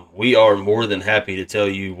 We are more than happy to tell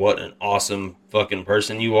you what an awesome fucking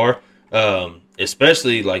person you are.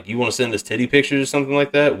 Especially, like, you want to send us titty pictures or something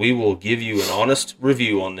like that, we will give you an honest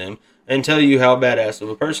review on them and tell you how badass of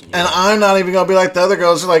a person you and are. I'm not even going to be like the other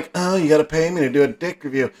girls. They're like, oh, you got to pay me to do a dick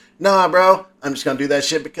review. Nah, bro. I'm just going to do that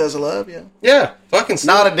shit because I love you. Yeah, fucking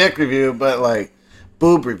not a dick review, but, like,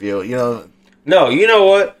 boob review, No, you know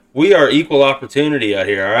what? We are equal opportunity out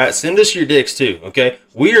here, all right? Send us your dicks, too, okay?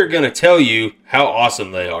 We are going to tell you how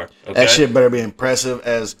awesome they are, okay? That shit better be impressive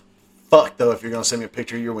as fuck, though, if you're going to send me a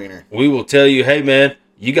picture of your wiener. We will tell you, hey, man,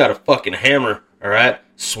 you got a fucking hammer, all right?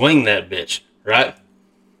 Swing that bitch, right?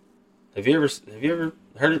 Have you ever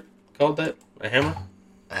heard it called that? A hammer?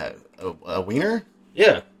 A wiener?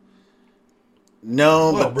 Yeah.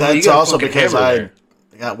 No, Well, but bro, that's also because I'm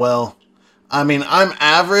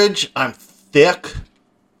average, I'm thick,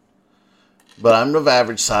 but I'm of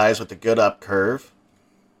average size with a good up curve.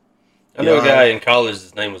 I know a guy in college,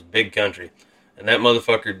 his name was Big Country, and that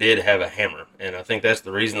motherfucker did have a hammer. And I think that's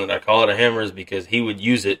the reason that I call it a hammer is because he would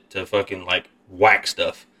use it to fucking, like, whack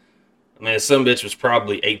stuff. I mean, some bitch was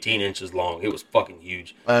probably 18 inches long. It was fucking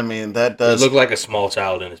huge. I mean, that does... It looked like a small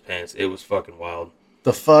child in his pants. It was fucking wild.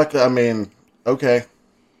 The fuck? I mean, okay.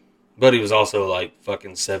 But he was also, like,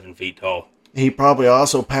 fucking 7 feet tall. He probably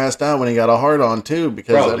also passed out when he got a hard on, too,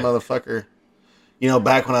 because Probably. that motherfucker...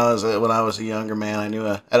 back when I was a younger man,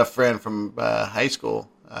 I had a friend from high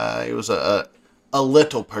school. He was a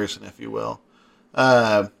little person, if you will.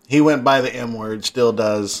 He went by the M word, still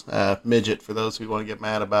does. Midget, for those who want to get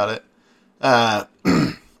mad about it. But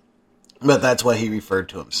that's what he referred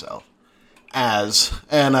to himself as.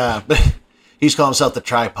 And he's called himself the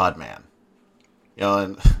tripod man.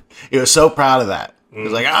 And he was so proud of that. He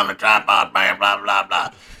was like, I'm a tripod man, blah, blah,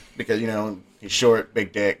 blah. Because, he's short,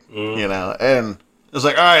 big dick, And it was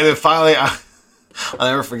like, all right, then finally, I'll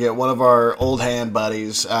never forget, one of our old hand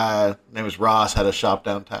buddies, name was Ross, had a shop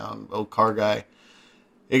downtown, old car guy.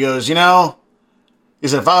 He goes, he said,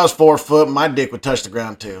 if I was 4 foot, my dick would touch the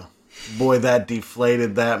ground too. boy, that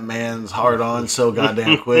deflated that man's heart on so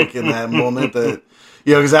goddamn quick in that moment that,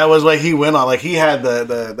 because that was what he went on. Like, he had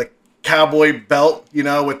the cowboy belt,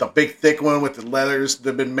 with the big thick one with the leathers that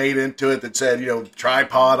had been made into it that said,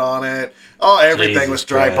 tripod on it. Oh, everything Jesus was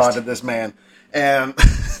tripod Christ. to this man. And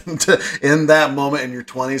in that moment in your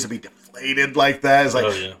 20s to be deflated like that is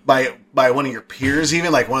like by one of your peers,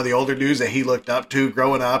 even like one of the older dudes that he looked up to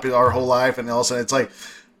growing up our whole life, and all of a sudden it's like,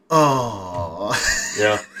 oh.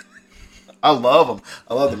 Yeah. I love him.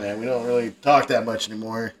 I love the man. We don't really talk that much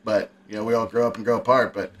anymore, but we all grow up and grow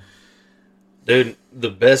apart. But dude, the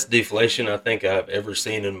best deflation I think I've ever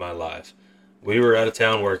seen in my life. We were out of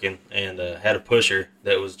town working and had a pusher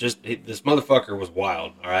that was this motherfucker was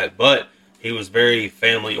wild, all right? But he was very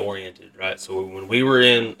family oriented, right? So when we were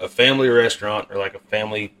in a family restaurant or like a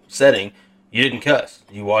family setting, you didn't cuss.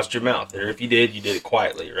 You watched your mouth. Or if you did it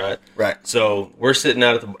quietly, right? Right. So we're sitting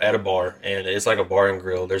out at a bar, and it's like a bar and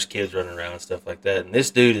grill. There's kids running around and stuff like that. And this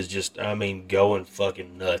dude is just, going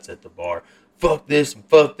fucking nuts at the bar. Fuck this and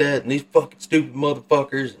fuck that and these fucking stupid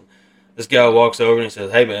motherfuckers. And this guy walks over and he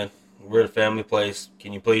says, hey, man, we're at a family place.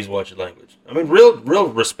 Can you please watch your language? Real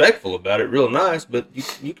respectful about it, real nice, but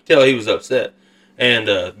you could tell he was upset. And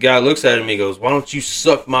the guy looks at him and he goes, why don't you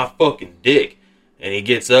suck my fucking dick? And he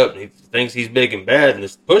gets up and he thinks he's big and bad. And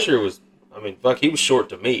this pusher was, he was short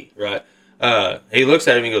to me, right? He looks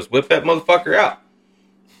at him and he goes, whip that motherfucker out.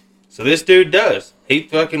 So this dude does. He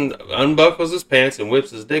fucking unbuckles his pants and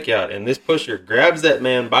whips his dick out. And this pusher grabs that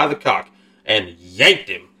man by the cock and yanked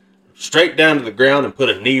him straight down to the ground and put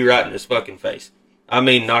a knee right in his fucking face.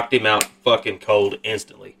 Knocked him out fucking cold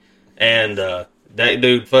instantly. And that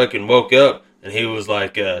dude fucking woke up and he was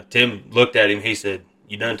like, Tim looked at him. He said,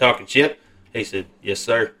 you done talking shit? He said, yes,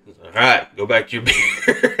 sir. All right, go back to your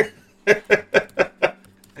beer. that's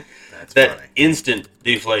that funny. Instant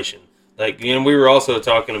deflation. Like, we were also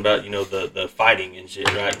talking about, the fighting and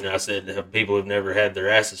shit, right? And I said people have never had their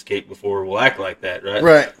asses kicked before will act like that, right?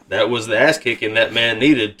 Right. That was the ass kicking that man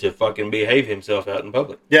needed to fucking behave himself out in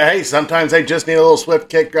public. Yeah, hey, sometimes they just need a little swift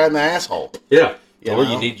kick right in the asshole. Yeah. You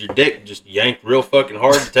You need your dick just yanked real fucking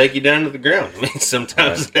hard to take you down to the ground.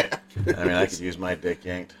 Sometimes I could use my dick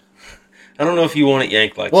yanked. I don't know if you want it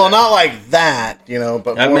yanked like Well, that. not like that,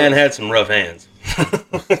 but That more, man had some rough hands.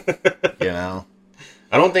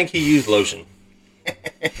 I don't think he used lotion.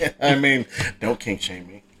 Don't kink shame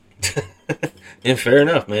me. Yeah, fair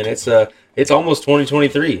enough, man. It's almost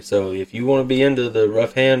 2023, so if you want to be into the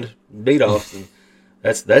rough hand beat offs,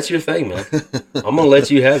 that's your thing, man. I'm gonna let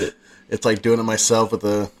you have it. It's like doing it myself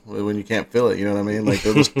when you can't feel it. You know what I mean? Like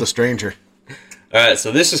the stranger. All right,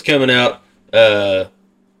 so this is coming out a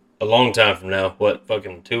long time from now. What,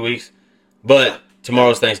 fucking 2 weeks? But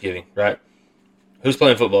tomorrow's Thanksgiving, right? Who's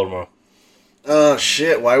playing football tomorrow? Oh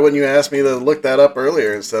shit! Why wouldn't you ask me to look that up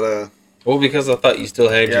earlier instead of? Well, because I thought you still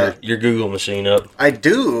had your Google machine up. I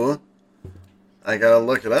do. I gotta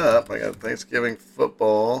look it up. I got Thanksgiving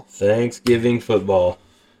football. Thanksgiving football.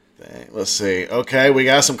 Let's see. Okay, we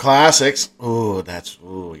got some classics. Ooh,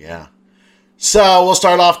 yeah. So we'll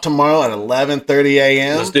start off tomorrow at 11:30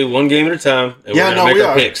 a.m. Let's do one game at a time, and we're gonna make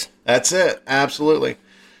our picks. That's it. Absolutely.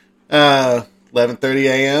 11:30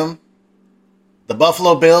 a.m. The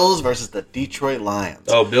Buffalo Bills versus the Detroit Lions.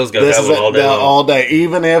 Oh, Bills got that one all day long. All day.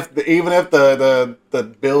 Even if the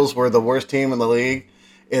Bills were the worst team in the league,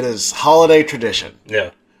 it is holiday tradition. Yeah.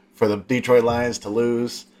 For the Detroit Lions to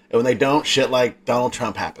lose. And when they don't, shit like Donald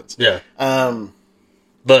Trump happens. Yeah. But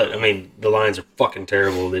the Lions are fucking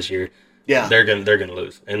terrible this year. Yeah. They're gonna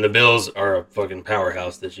lose. And the Bills are a fucking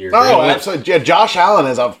powerhouse this year. Oh, absolutely. Yeah, Josh Allen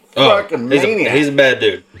is a fucking maniac. He's a bad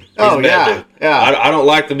dude. Dude. Yeah. I don't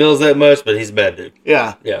like the Bills that much, but he's a bad dude.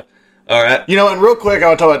 Yeah. Yeah. All right. And real quick, I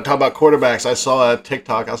want to talk about quarterbacks. I saw a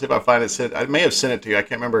TikTok. I'll see if I find it. I may have sent it to you. I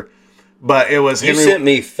can't remember. But it was You sent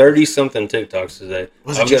me 30-something TikToks today.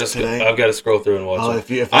 Was it just today? I've got to scroll through and watch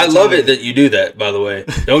them. If I love it that you do that, by the way.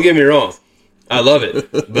 Don't get me wrong. I love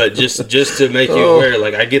it. But just to make you aware,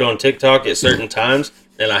 like, I get on TikTok at certain times,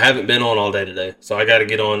 and I haven't been on all day today. So I got to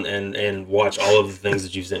get on and watch all of the things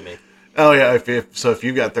that you sent me. Oh, yeah. If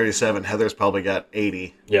you've got 37, Heather's probably got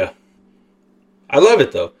 80. Yeah. I love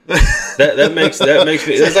it, though. that makes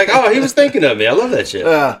me... It's like, oh, he was thinking of me. I love that shit.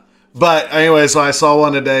 But anyway, so I saw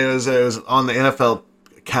one today. It was on the NFL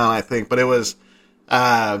account, I think. But it was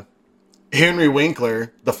Henry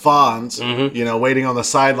Winkler, the Fonz, waiting on the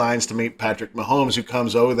sidelines to meet Patrick Mahomes, who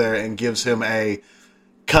comes over there and gives him a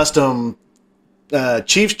custom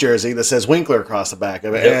Chiefs jersey that says Winkler across the back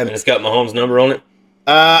of it. Yep, and it's got Mahomes' number on it?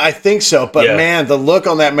 I think so. But, man, the look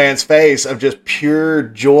on that man's face of just pure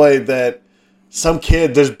joy that some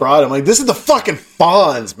kid just brought him. Like, this is the fucking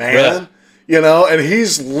Fonz, man. Right. and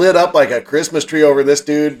he's lit up like a Christmas tree over this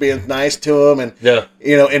dude being nice to him and,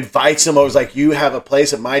 invites him over. It's like, you have a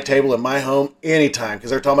place at my table in my home anytime because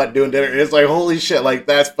they're talking about doing dinner. And it's like, holy shit, like,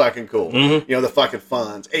 that's fucking cool. Mm-hmm. The fucking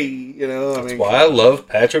funds. Hey, That's why I love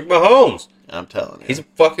Patrick Mahomes. I'm telling you. He's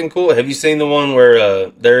fucking cool. Have you seen the one where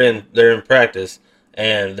they're in practice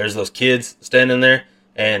and there's those kids standing there?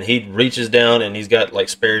 And he reaches down and he's got like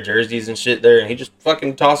spare jerseys and shit there, and he just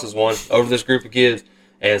fucking tosses one over this group of kids.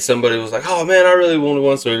 And somebody was like, "Oh man, I really wanted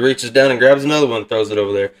one," so he reaches down and grabs another one and throws it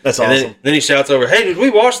over there. That's and awesome. Then he shouts over, "Hey, did we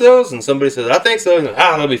wash those?" And somebody says, "I think so." And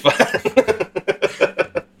they'll be fine.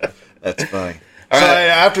 That's funny. All so right.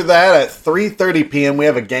 After that, at 3:30 p.m., we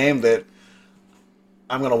have a game that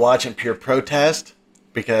I'm going to watch in pure protest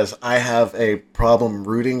because I have a problem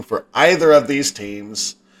rooting for either of these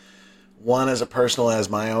teams. One as a personal,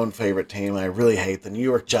 as my own favorite team. I really hate the New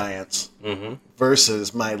York Giants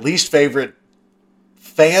versus my least favorite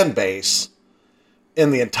fan base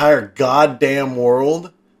in the entire goddamn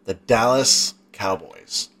world, the Dallas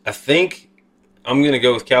Cowboys. I think I'm going to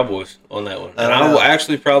go with Cowboys on that one. And I will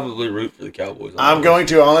actually probably root for the Cowboys. I'm going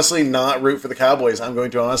to honestly not root for the Cowboys. I'm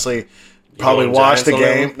going to honestly probably watch the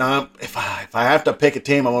game. No, if I have to pick a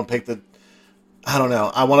team, I'm going to pick I don't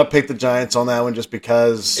know. I want to pick the Giants on that one just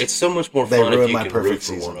because it's so much more fun if you can root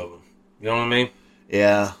for one of them. You know what I mean?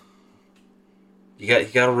 Yeah. You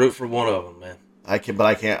got to root for one of them, man. I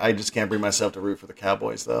can't. I just can't bring myself to root for the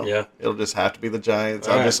Cowboys, though. Yeah. It'll just have to be the Giants.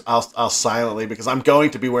 All I'll silently, because I'm going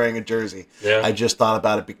to be wearing a jersey. Yeah. I just thought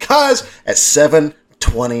about it because at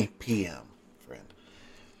 7:20 p.m., friend,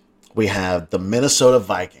 we have the Minnesota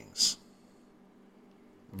Vikings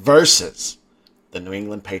versus the New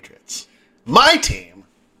England Patriots. My team.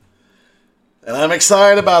 And I'm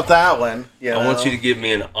excited about that one. I want you to give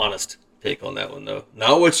me an honest pick on that one, though.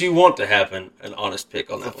 Not what you want to happen, an honest pick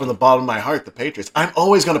on that one. From the bottom of my heart, the Patriots. I'm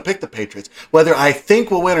always going to pick the Patriots. Whether I think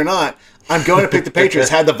we'll win or not, I'm going to pick the Patriots.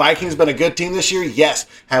 Had the Vikings been a good team this year? Yes.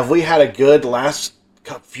 Have we had a good last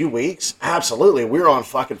few weeks? Absolutely. We're on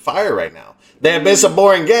fucking fire right now. There have been some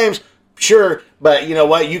boring games, sure, but you know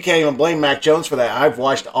what? You can't even blame Mac Jones for that. I've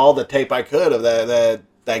watched all the tape I could of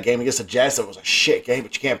that game against the Jets. It was a shit game,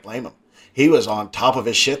 but you can't blame him. He was on top of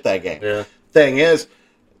his shit that game. Yeah. Thing is,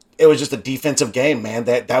 it was just a defensive game, man.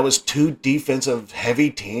 That was two defensive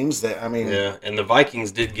heavy teams. Yeah, and the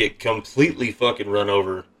Vikings did get completely fucking run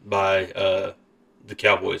over by the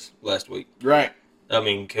Cowboys last week. Right. I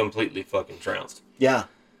mean, completely fucking trounced. Yeah.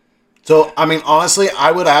 So, I mean, honestly,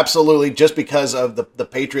 I would absolutely, just because of the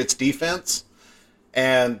Patriots defense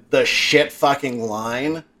and the shit fucking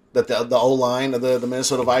line, that the O-line of the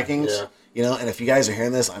Minnesota Vikings, and if you guys are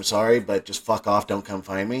hearing this, I'm sorry, but just fuck off, don't come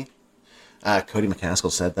find me. Cody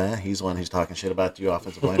McCaskill said that. He's the one who's talking shit about you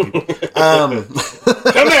offensive line people.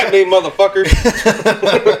 Come at me, motherfuckers!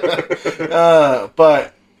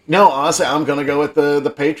 But, no, honestly, I'm going to go with the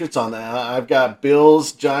Patriots on that. I've got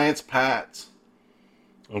Bills, Giants, Pats.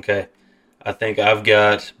 Okay. I think I've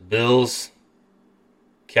got Bills,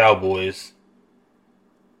 Cowboys,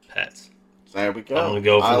 Pats. There we go. I'm going to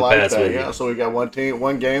go for the Pats. That, yeah. So we got one game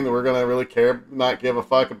that we're going to really not give a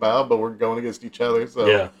fuck about, but we're going against each other. So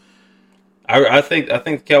yeah. I think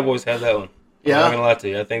the Cowboys have that one. Yeah. I'm not gonna lie to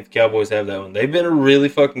you. I think the Cowboys have that one. They've been a really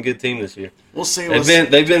fucking good team this year. We'll see.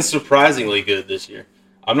 They've been surprisingly good this year.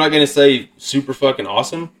 I'm not gonna say super fucking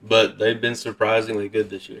awesome, but they've been surprisingly good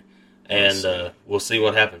this year, and we'll see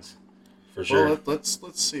what happens for sure. Well, let's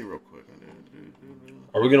see real quick.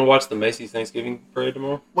 Are we gonna watch the Macy's Thanksgiving Parade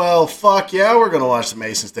tomorrow? Well, fuck yeah, we're gonna watch the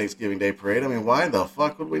Mason's Thanksgiving Day Parade. I mean, why the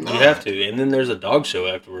fuck would we not? You have to, and then there's a dog show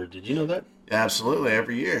afterward. Did you know that? Absolutely,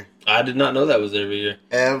 every year. I did not know that was every year.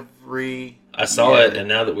 I saw it, and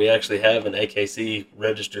now that we actually have an AKC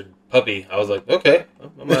registered puppy, I was like, okay,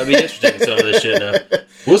 I might be interested in some of this shit now.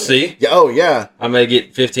 We'll see. Yeah, oh, yeah. I may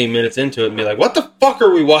get 15 minutes into it and be like, what the fuck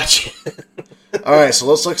are we watching? All right, so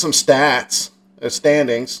let's look some stats.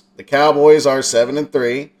 Standings. The Cowboys are 7-3.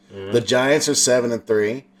 Mm-hmm. The Giants are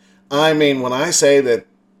 7-3. I mean, when I say that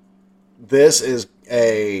this is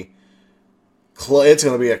it's going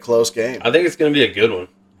to be a close game. I think it's going to be a good one.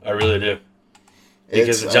 I really do.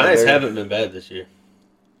 Because the Giants haven't been bad this year.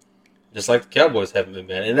 Just like the Cowboys haven't been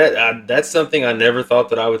bad. And that's something I never thought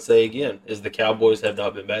that I would say again, is the Cowboys have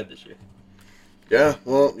not been bad this year. Yeah,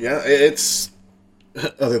 well, yeah, it's...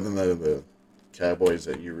 Other than the Cowboys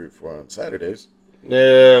that you root for on Saturdays.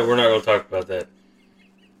 Yeah, we're not going to talk about that.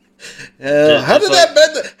 How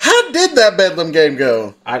did that Bedlam game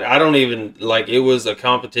go? I don't even... it was a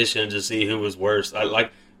competition to see who was worse.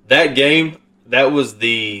 That game... That was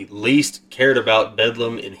the least cared about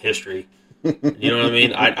Bedlam in history. You know what I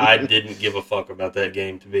mean? I didn't give a fuck about that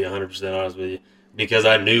game, to be 100% honest with you. because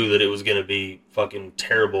I knew that it was going to be fucking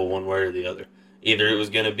terrible one way or the other. Either it was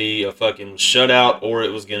going to be a fucking shutout or it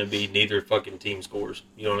was going to be neither fucking team scores.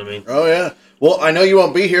 You know what I mean? Oh, yeah. Well, I know you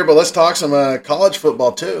won't be here, but let's talk some college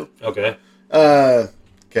football, too. Okay.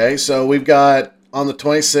 Okay, so we've got on the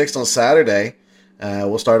 26th on Saturday,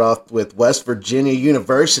 we'll start off with West Virginia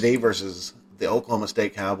University versus the Oklahoma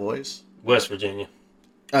State Cowboys. West Virginia.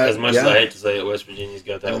 As much as I hate to say it, West Virginia's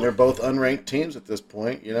got that one. They're both unranked teams at this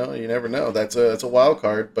point. You know, you never know. That's a wild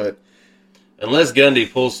card, but... Unless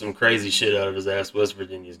Gundy pulls some crazy shit out of his ass, West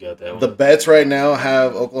Virginia's got that one. The bets right now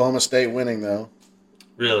have Oklahoma State winning, though.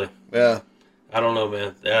 Really? Yeah. I don't know,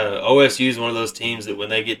 man. OSU is one of those teams that when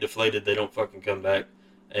they get deflated, they don't fucking come back.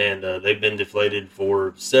 And they've been deflated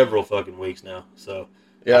for several fucking weeks now. So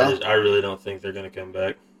yeah. I really don't think they're going to come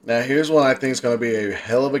back. Now, here's one I think is going to be a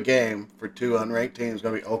hell of a game for two unranked teams. It's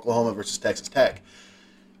going to be Oklahoma versus Texas Tech.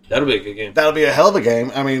 That'll be a good game. That'll be a hell of a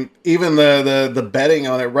game. I mean, even the betting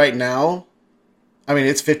on it right now, I mean,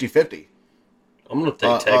 it's 50-50. I'm going to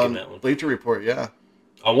take Tech in that one. Bleacher Report, yeah.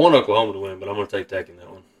 I want Oklahoma to win, but I'm going to take Tech in that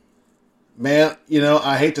one. Man, you know,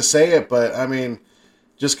 I hate to say it, but, I mean,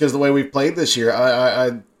 just because the way we've played this year,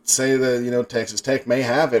 I'd say that, you know, Texas Tech may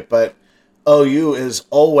have it, but OU is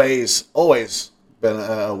always been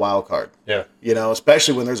a wild card. Yeah. You know,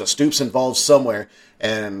 especially when there's a Stoops involved somewhere,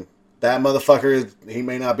 and that motherfucker, he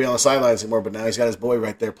may not be on the sidelines anymore, but now he's got his boy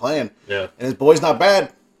right there playing. Yeah. And his boy's not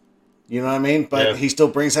bad. You know what I mean? But he still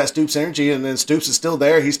brings that Stoops energy, and then Stoops is still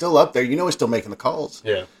there. He's still up there. You know he's still making the calls.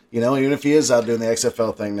 Yeah. You know, even if he is out doing the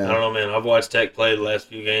XFL thing now. I don't know, man. I've watched Tech play the last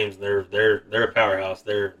few games. They're a powerhouse.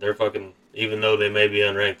 They're fucking, even though they may be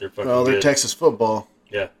unranked, they're fucking they're good. Texas football.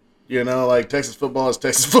 Yeah. You know, like Texas football is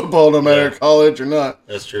Texas football no matter college or not.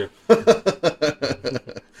 That's true.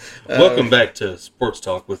 Welcome back to Sports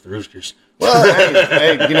Talk with the Roosters. Well,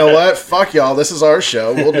 hey, you know what? Fuck y'all. This is our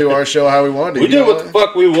show. We'll do our show how we want to do. We do what the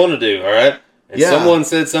fuck we want to do, all right? And someone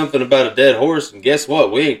said something about a dead horse, and guess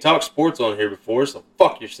what? We ain't talked sports on here before, so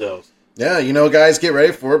fuck yourselves. Yeah, you know, guys, get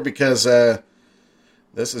ready for it because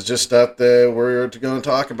this is just stuff that we're going to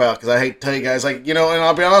talk about. Because I hate to tell you guys, like, you know, and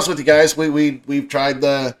I'll be honest with you guys, we've tried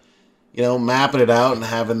the, you know, mapping it out and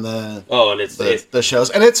having the the shows,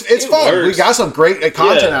 and it's fun. Works. We got some great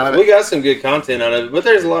content out of it. We got some good content out of it, but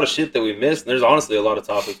there's a lot of shit that we missed. And there's honestly a lot of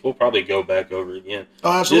topics we'll probably go back over again.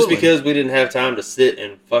 Oh, absolutely. Just because we didn't have time to sit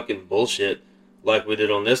and fucking bullshit like we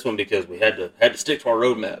did on this one, because we had to stick to our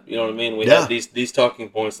roadmap. You know what I mean? We had these talking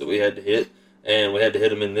points that we had to hit, and we had to hit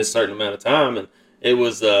them in this certain amount of time. And it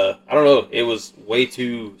was I don't know, it was way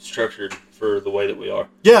too structured for the way that we are.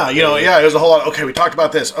 Yeah, you know, it was a whole lot. Okay, we talked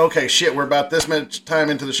about this. Okay, shit, we're about this much time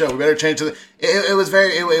into the show. We better change to the.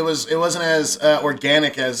 It wasn't as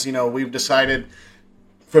organic as, you know, we've decided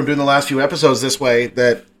from doing the last few episodes this way,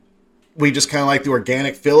 that we just kind of like the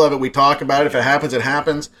organic feel of it. We talk about it. If it happens, it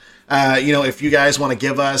happens. You know, if you guys want to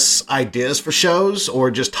give us ideas for shows or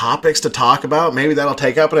just topics to talk about, maybe that'll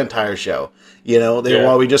take up an entire show. You know,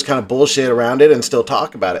 while we just kind of bullshit around it and still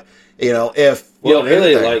talk about it. You know,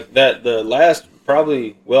 like that, the last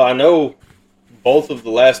probably, I know both of the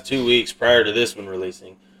last 2 weeks prior to this one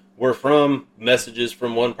releasing were from messages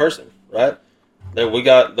from one person, right? That we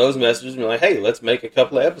got those messages and we're like, hey, let's make a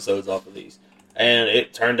couple of episodes off of these. And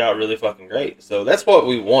it turned out really fucking great. So that's what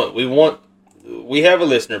we want. We have a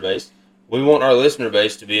listener base. We want our listener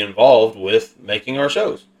base to be involved with making our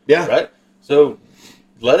shows. Yeah. Right? So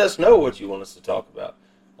let us know what you want us to talk about.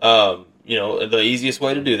 You know, the easiest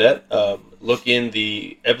way to do that, look in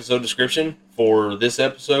the episode description for this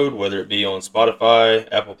episode, whether it be on Spotify,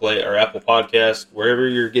 Apple Play, or Apple Podcast, wherever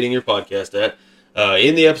you're getting your podcast at.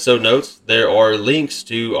 In the episode notes, there are links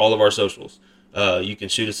to all of our socials. You can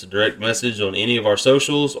shoot us a direct message on any of our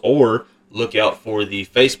socials, or look out for the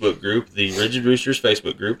Facebook group, the Rigid Roosters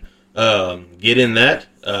Facebook group. Get in that.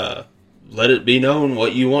 Let it be known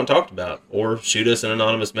what you want talked about, or shoot us an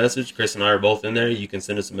anonymous message. Chris and I are both in there. You can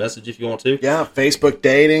send us a message if you want to. Yeah, Facebook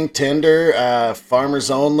dating, Tinder, Farmers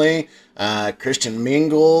Only, Christian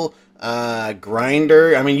Mingle,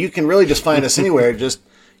 Grindr. I mean, you can really just find us anywhere. Just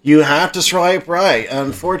you have to swipe right,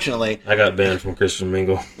 unfortunately. I got banned from Christian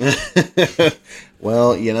Mingle.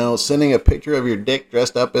 Well, you know, sending a picture of your dick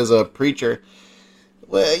dressed up as a preacher,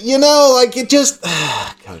 well, you know, like it just...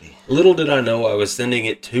 Cody. Little did I know I was sending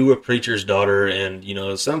it to a preacher's daughter, and, you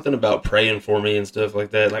know, something about praying for me and stuff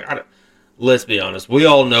like that. Like, let's be honest. We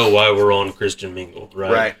all know why we're on Christian Mingle,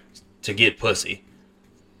 right? Right. To get pussy.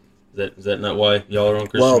 Is that not why y'all are on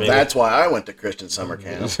Christian Well, Mingle? that's why I went to Christian summer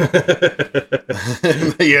camp.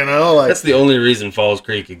 You know, like That's the only reason Falls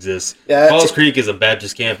Creek exists. Yeah, Falls Creek is a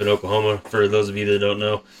Baptist camp in Oklahoma, for those of you that don't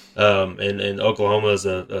know. And Oklahoma is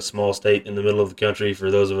a small state in the middle of the country for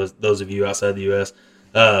those of you outside the U.S.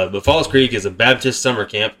 But Falls Creek is a Baptist summer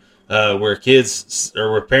camp where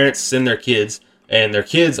parents send their kids, and their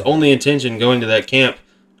kids' only intention going to that camp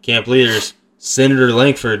leaders, Senator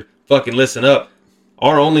Langford, fucking listen up.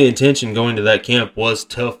 Our only intention going to that camp was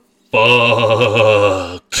to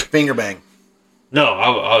fuck. finger bang. No,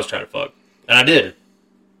 I was trying to fuck. And I did.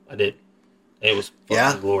 It was fucking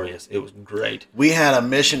Yeah? glorious. It was great. We had a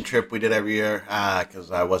mission trip we did every year because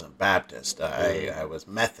I wasn't Baptist. I was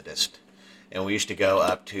Methodist. And we used to go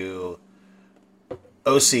up to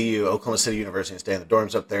OCU, Oklahoma City University, and stay in the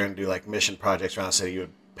dorms up there and do like mission projects around the city. You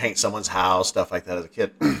would paint someone's house, stuff like that as a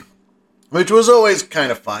kid, which was always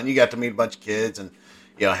kind of fun. You got to meet a bunch of kids and,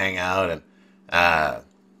 you know, hang out and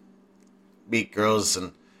meet girls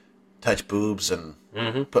and touch boobs and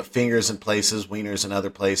put fingers in places, wieners in other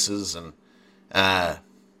places, and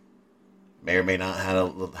may or may not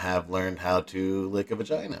have learned how to lick a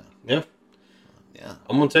vagina. Yeah. Yeah.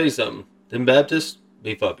 I'm going to tell you something. Them Baptists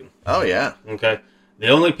be fucking. Oh, yeah. Okay? The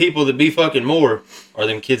only people that be fucking more are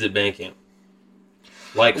them kids at band camp.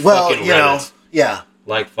 Like Well, fucking you know, rabbits. yeah.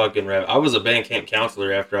 Like fucking rabbits. I was a band camp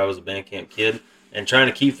counselor after I was a band camp kid, and trying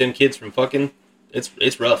to keep them kids from fucking,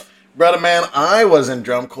 it's rough. Brother, man, I was in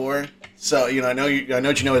drum corps, so you know I know what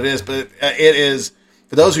it is, but it is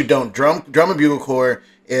for those who don't. Drum and bugle corps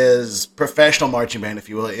is professional marching band, if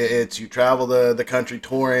you will. It's you travel the country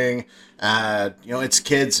touring. You know, it's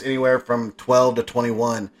kids anywhere from 12 to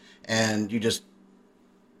 21, and you just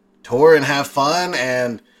tour and have fun.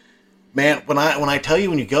 And man, when I tell you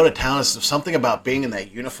when you go to town, it's something about being in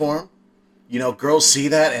that uniform. You know, girls see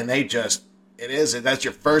that and they just that's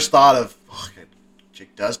your first thought of. Oh,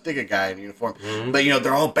 chick does dig a guy in uniform. But, you know,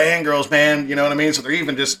 they're all band girls, man. You know what I mean? So they're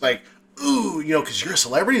even just like, ooh, you know, because you're a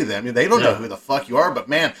celebrity to them. I mean, they don't know who the fuck you are. But,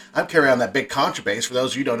 man, I'm carrying on that big contrabass. For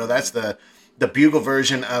those of you who don't know, that's the bugle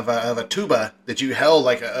version of a tuba that you held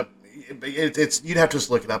like it's you'd have to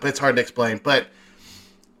just look it up. It's hard to explain. But,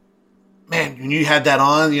 man, when you had that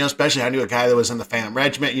on, you know, especially I knew a guy that was in the Phantom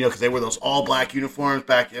Regiment, you know, because they wore those all-black uniforms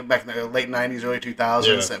back in the late 90s, early 2000s.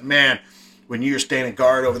 Yeah. That, man, when you're standing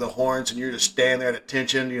guard over the horns and you're just standing there at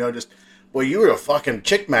attention, you know, boy, you were a fucking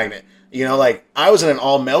chick magnet. You know, like, I was in an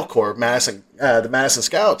all-male corps, the Madison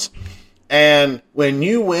Scouts. And when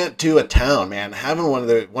you went to a town, man, having one of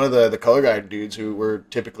the color guard dudes who were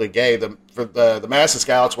typically gay, the Madison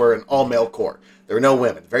Scouts were an all-male corps. There were no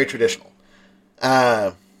women, very traditional.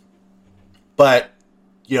 But,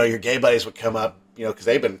 you know, your gay buddies would come up, you know, because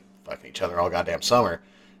they've been fucking each other all goddamn summer.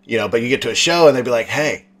 You know, but you get to a show and they'd be like,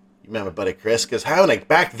 hey, you remember my buddy Chris? Because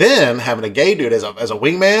back then, having a gay dude as a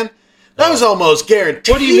wingman, that was almost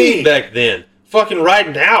guaranteed. What do you mean back then? Fucking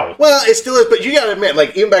right now. Well, it still is, but you gotta admit,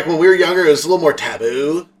 like, even back when we were younger, it was a little more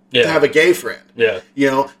taboo to have a gay friend. Yeah.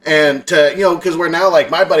 You know, and to, you know, because we're now,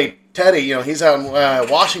 like, my buddy Teddy, you know, he's out in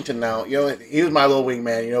Washington now. You know, he was my little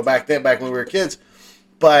wingman, you know, back when we were kids.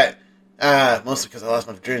 But, mostly because I lost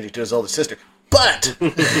my virginity to his older sister. But,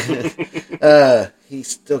 he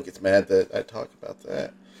still gets mad that I talk about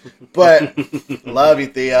that. But, love you,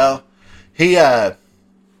 Theo. He,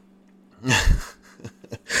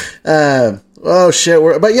 oh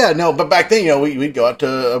shit! But back then, you know, we'd go out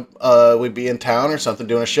to, we'd be in town or something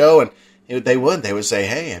doing a show, and they would say,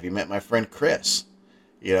 "Hey, have you met my friend Chris?"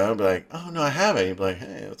 You know, I'd be like, "Oh no, I haven't." He'd be like,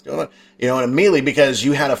 "Hey, what's going on?" You know, and immediately because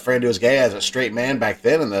you had a friend who was gay as a straight man back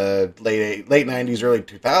then in the late '90s, early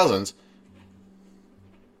 2000s,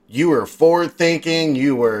 you were forward thinking.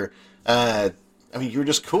 You were, you were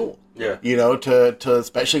just cool. Yeah. You know, to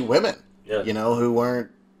especially women. Yeah. You know, who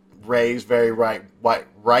weren't raised very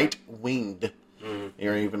right-winged,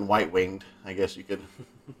 or even white-winged, I guess you could.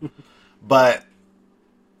 But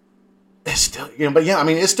it's still, you know,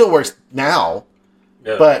 it still works now.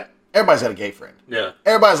 Yeah. But everybody's got a gay friend. Yeah.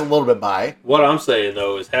 Everybody's a little bit bi. What I'm saying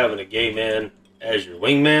though is having a gay man as your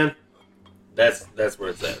wingman. That's where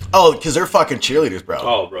it's at. Oh, because they're fucking cheerleaders, bro.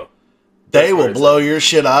 Oh, bro. They will blow your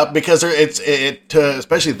shit up because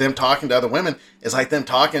especially them talking to other women. It's like them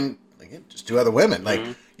talking again, just to other women. Like,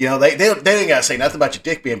 you know, they ain't gotta say nothing about your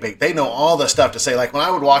dick being big. They know all the stuff to say. Like when I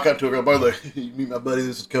would walk up to a girl, like, you meet my buddy,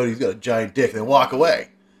 this is Cody. He's got a giant dick, and then walk away.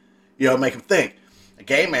 You know, make them think. A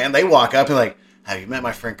gay man, they walk up and like, have you met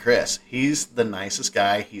my friend Chris? He's the nicest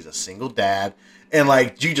guy. He's a single dad, and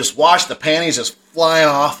like you just watch the panties just flying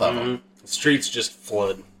off of him. The streets just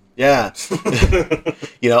flood. Yeah.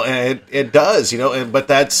 You know, and it does, you know, but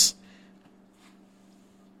that's,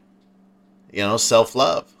 you know,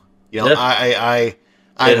 self-love. You know, Yeah. I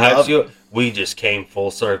It hypes love. you up. We just came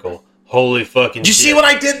full circle. Holy fucking Did you shit. see what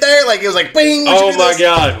I did there? Like, it was like, bing! would you Oh do my this?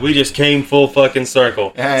 god, we just came full fucking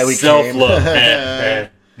circle. Yeah, we Self-love. came.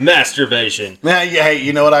 Masturbation. Man, yeah, hey,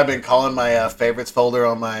 you know what I've been calling my favorites folder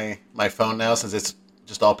on my phone now, since it's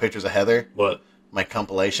just all pictures of Heather? What? My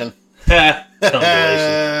compilation. Compilation.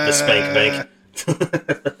 The spank bank.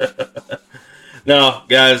 No,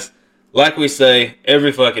 guys, like we say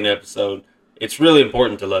every fucking episode, it's really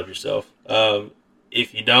important to love yourself.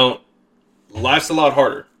 If you don't, life's a lot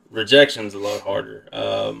harder. Rejection's a lot harder.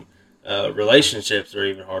 Relationships are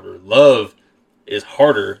even harder. Love is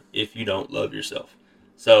harder if you don't love yourself.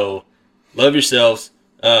 So, love yourselves.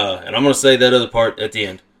 And I'm going to say that other part at the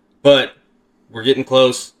end. But we're getting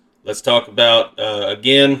close. Let's talk about,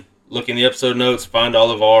 again, look in the episode notes. Find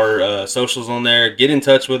all of our socials on there. Get in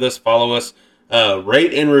touch with us. Follow us.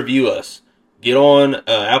 Rate and review us. Get on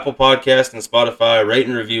Apple Podcast and Spotify. Rate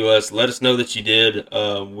and review us. Let us know that you did.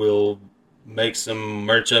 We'll make some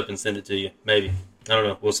merch up and send it to you. Maybe. I don't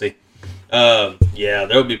know. We'll see. Yeah,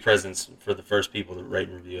 there will be presents for the first people that rate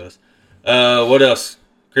and review us. What else?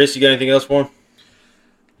 Chris, you got anything else for him?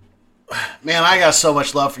 Man, I got so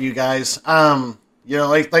much love for you guys. You know,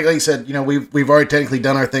 like you said, you know, we've already technically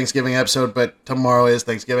done our Thanksgiving episode, but tomorrow is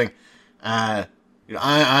Thanksgiving. You know,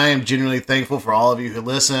 I am genuinely thankful for all of you who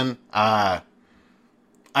listen. I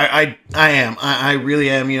am. I really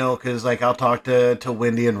am, you know, because like I'll talk to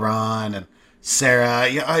Wendy and Ron and Sarah.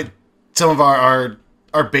 You know, some of our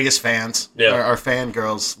biggest fans, our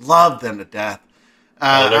fangirls, love them to death.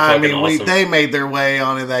 I mean, awesome. they made their way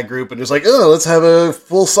onto that group and just like, oh, let's have a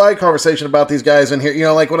full side conversation about these guys in here. You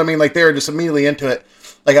know, like what I mean, like they were just immediately into it.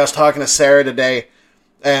 Like I was talking to Sarah today,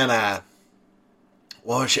 and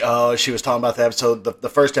she was talking about the episode, the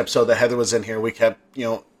first episode that Heather was in here. We kept, you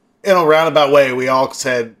know, in a roundabout way, we all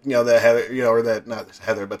said, you know, that Heather, you know, or that not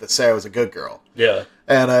Heather, but that Sarah was a good girl. Yeah.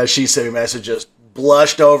 And she sent me a message, just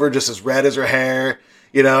blushed over, just as red as her hair,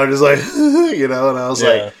 you know, just like, you know, and I was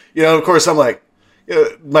like, you know, of course, I'm like,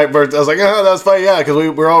 I was like, oh, that was funny, yeah,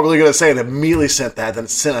 because we're all really good at saying it. Immediately sent that, then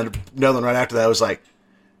sent another one right after that. I was like,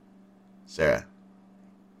 Sarah,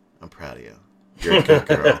 I'm proud of you. You're a good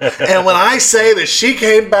girl. And when I say that she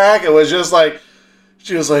came back, it was just like,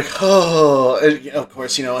 she was like, oh, and, of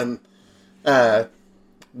course, you know, and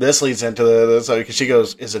this leads into this, because she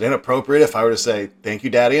goes, is it inappropriate if I were to say, thank you,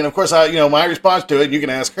 Daddy? And of course, you know, my response to it, and you can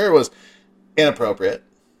ask her, was inappropriate.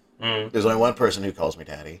 There's only one person who calls me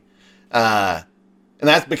Daddy. And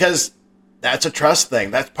that's because that's a trust thing.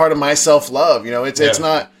 That's part of my self-love. You know, it's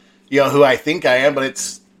not, you know, who I think I am, but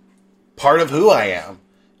it's part of who I am.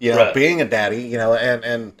 You know, being a daddy, you know,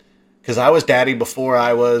 and because I was daddy before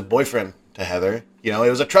I was boyfriend to Heather. You know, it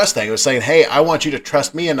was a trust thing. It was saying, hey, I want you to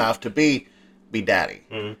trust me enough to be daddy.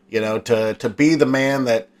 You know, to be the man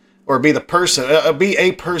that, or be the person, be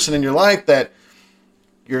a person in your life that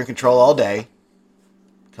you're in control all day.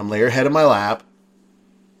 Come lay your head in my lap.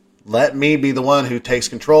 Let me be the one who takes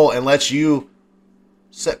control and lets you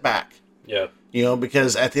sit back. Yeah. You know,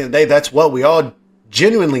 because at the end of the day, that's what we all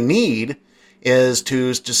genuinely need, is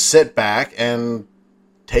to just sit back and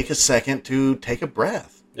take a second to take a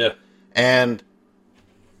breath. Yeah. And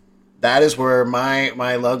that is where my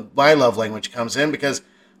love language comes in, because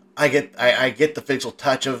I get the physical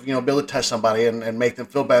touch of, you know, be able to touch somebody and make them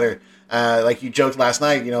feel better. Like you joked last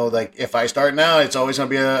night, you know, like if I start now, it's always going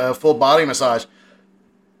to be a full body massage.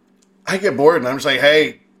 I get bored and I'm just like,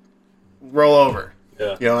 hey, roll over.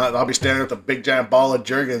 Yeah. You know, I'll be standing with a big giant ball of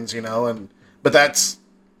Jergens, you know, but that's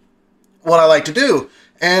what I like to do.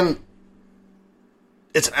 And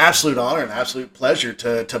it's an absolute honor and absolute pleasure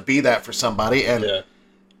to be that for somebody. And,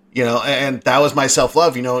 you know, and that was my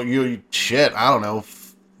self-love. You know, I don't know,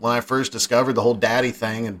 when I first discovered the whole daddy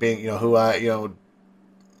thing and being, you know, who I, you know,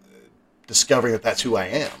 discovering that that's who I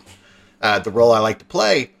am, the role I like to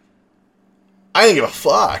play, I didn't give a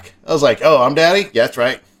fuck. I was like, oh, I'm daddy? Yeah, that's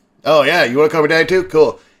right. Oh, yeah, you want to call me daddy too?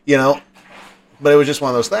 Cool. You know, but it was just one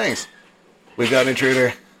of those things. We've got an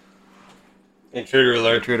intruder. Intruder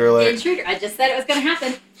alert. Intruder alert. Intruder. I just said it was going to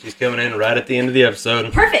happen. She's coming in right at the end of the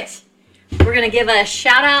episode. Perfect. We're going to give a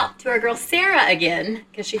shout out to our girl Sarah again,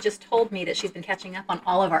 because she just told me that she's been catching up on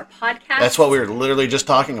all of our podcasts. That's what we were literally just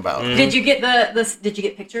talking about. Did you get did you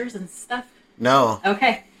get pictures and stuff? No.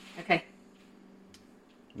 Okay.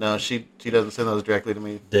 No, she doesn't send those directly to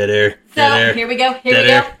me. Dead air. So, here we go. Dead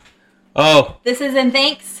air. Oh. This is in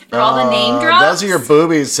thanks for all the name drops. Those are your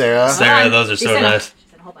boobies, Sarah. Sarah, those are so nice. She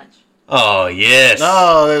sent a whole bunch. Oh, yes.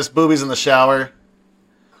 No, there's boobies in the shower.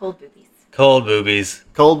 Cold boobies. Cold boobies.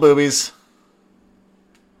 Cold boobies.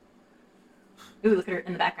 Ooh, look at her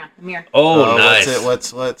in the background. The mirror. Oh, nice.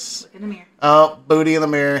 What's Look in the mirror. Oh, booty in the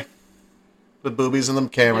mirror. with boobies in the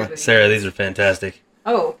camera. Sarah, these are fantastic.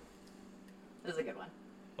 Oh, this is a good one.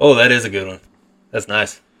 Oh, that is a good one. That's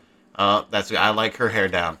nice. I like her hair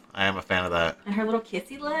down. I am a fan of that. And her little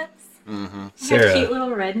kissy lips. Mm-hmm. Sarah, Her cute little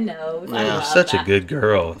red nose. I Yeah. love such that. a good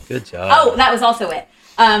girl. Good job. Oh, that was also it.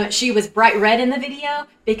 She was bright red in the video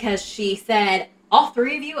because she said, all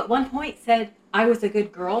three of you at one point said I was a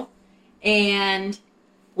good girl. And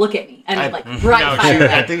look at me. I mean, like, bright fire I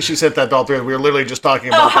red. think she said that to all three. We were literally just talking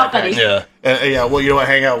about Oh, how that guy. funny. Yeah. Yeah, well, you know what?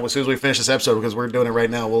 Hang out as soon as we finish this episode because we're doing it right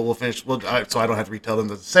now. We'll finish. So I don't have to retell them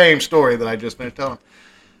the same story that I just finished telling.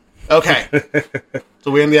 Okay,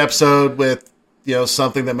 so we end the episode with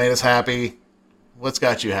something that made us happy. What's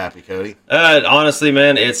got you happy, Cody? Honestly,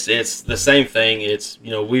 man, it's the same thing. It's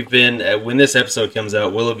we've been when this episode comes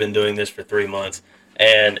out, we'll have been doing this for 3 months,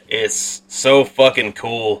 and it's so fucking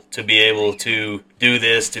cool to be able to do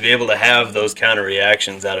this, to be able to have those kind of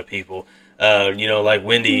reactions out of people. Like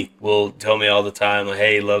Wendy will tell me all the time, like,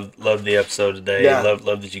 "Hey, love the episode today. Yeah.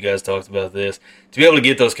 Love that you guys talked about this." To be able to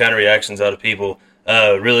get those kind of reactions out of people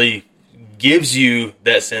really gives you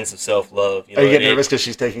that sense of self-love. Are you getting nervous because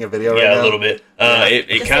she's taking a video right now? Yeah, a little bit. It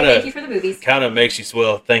Just say kind thank you for the boobies. of makes you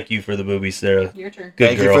swell. Thank you for the boobies, Sarah. Your turn. Good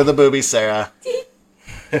Thank girl. you for the boobies, Sarah.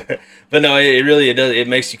 But no, it really does. It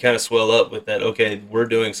makes you kind of swell up with that. Okay, we're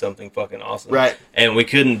doing something fucking awesome, Right. And we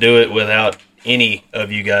couldn't do it without any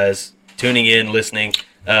of you guys tuning in, listening,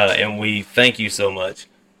 and we thank you so much.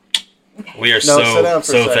 We are sit down for a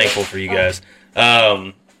second. thankful for you guys.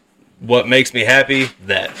 What makes me happy,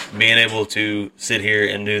 that being able to sit here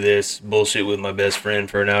and do this bullshit with my best friend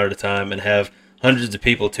for an hour at a time and have hundreds of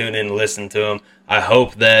people tune in and listen to them. I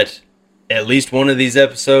hope that at least one of these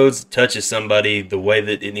episodes touches somebody the way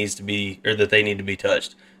that it needs to be, or that they need to be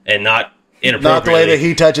touched, and not inappropriately. Not the way that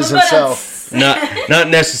he touches himself. Not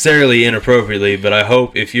necessarily inappropriately, but I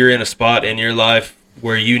hope if you're in a spot in your life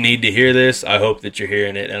where you need to hear this, I hope that you're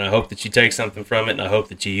hearing it, and I hope that you take something from it, and I hope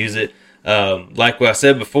that you use it. Like what I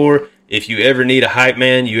said before, if you ever need a hype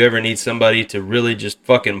man, you ever need somebody to really just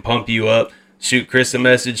fucking pump you up, shoot Chris a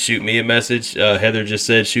message, shoot me a message. Heather just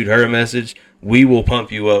said shoot her a message. We will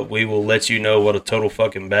pump you up. We will let you know what a total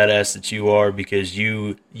fucking badass that you are, because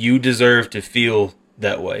you deserve to feel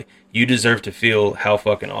that way. You deserve to feel how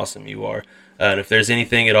fucking awesome you are. And if there's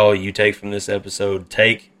anything at all you take from this episode,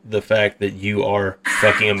 take the fact that you are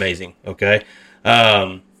fucking amazing, okay?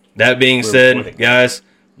 That being said, guys,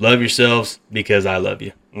 love yourselves because I love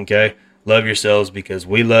you, okay? Love yourselves because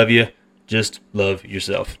we love you. Just love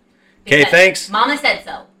yourself. Okay, thanks. Mama said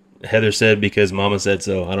so. Heather said because Mama said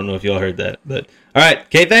so. I don't know if y'all heard that, but all right.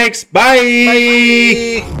 Okay, thanks.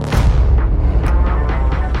 Bye. Bye.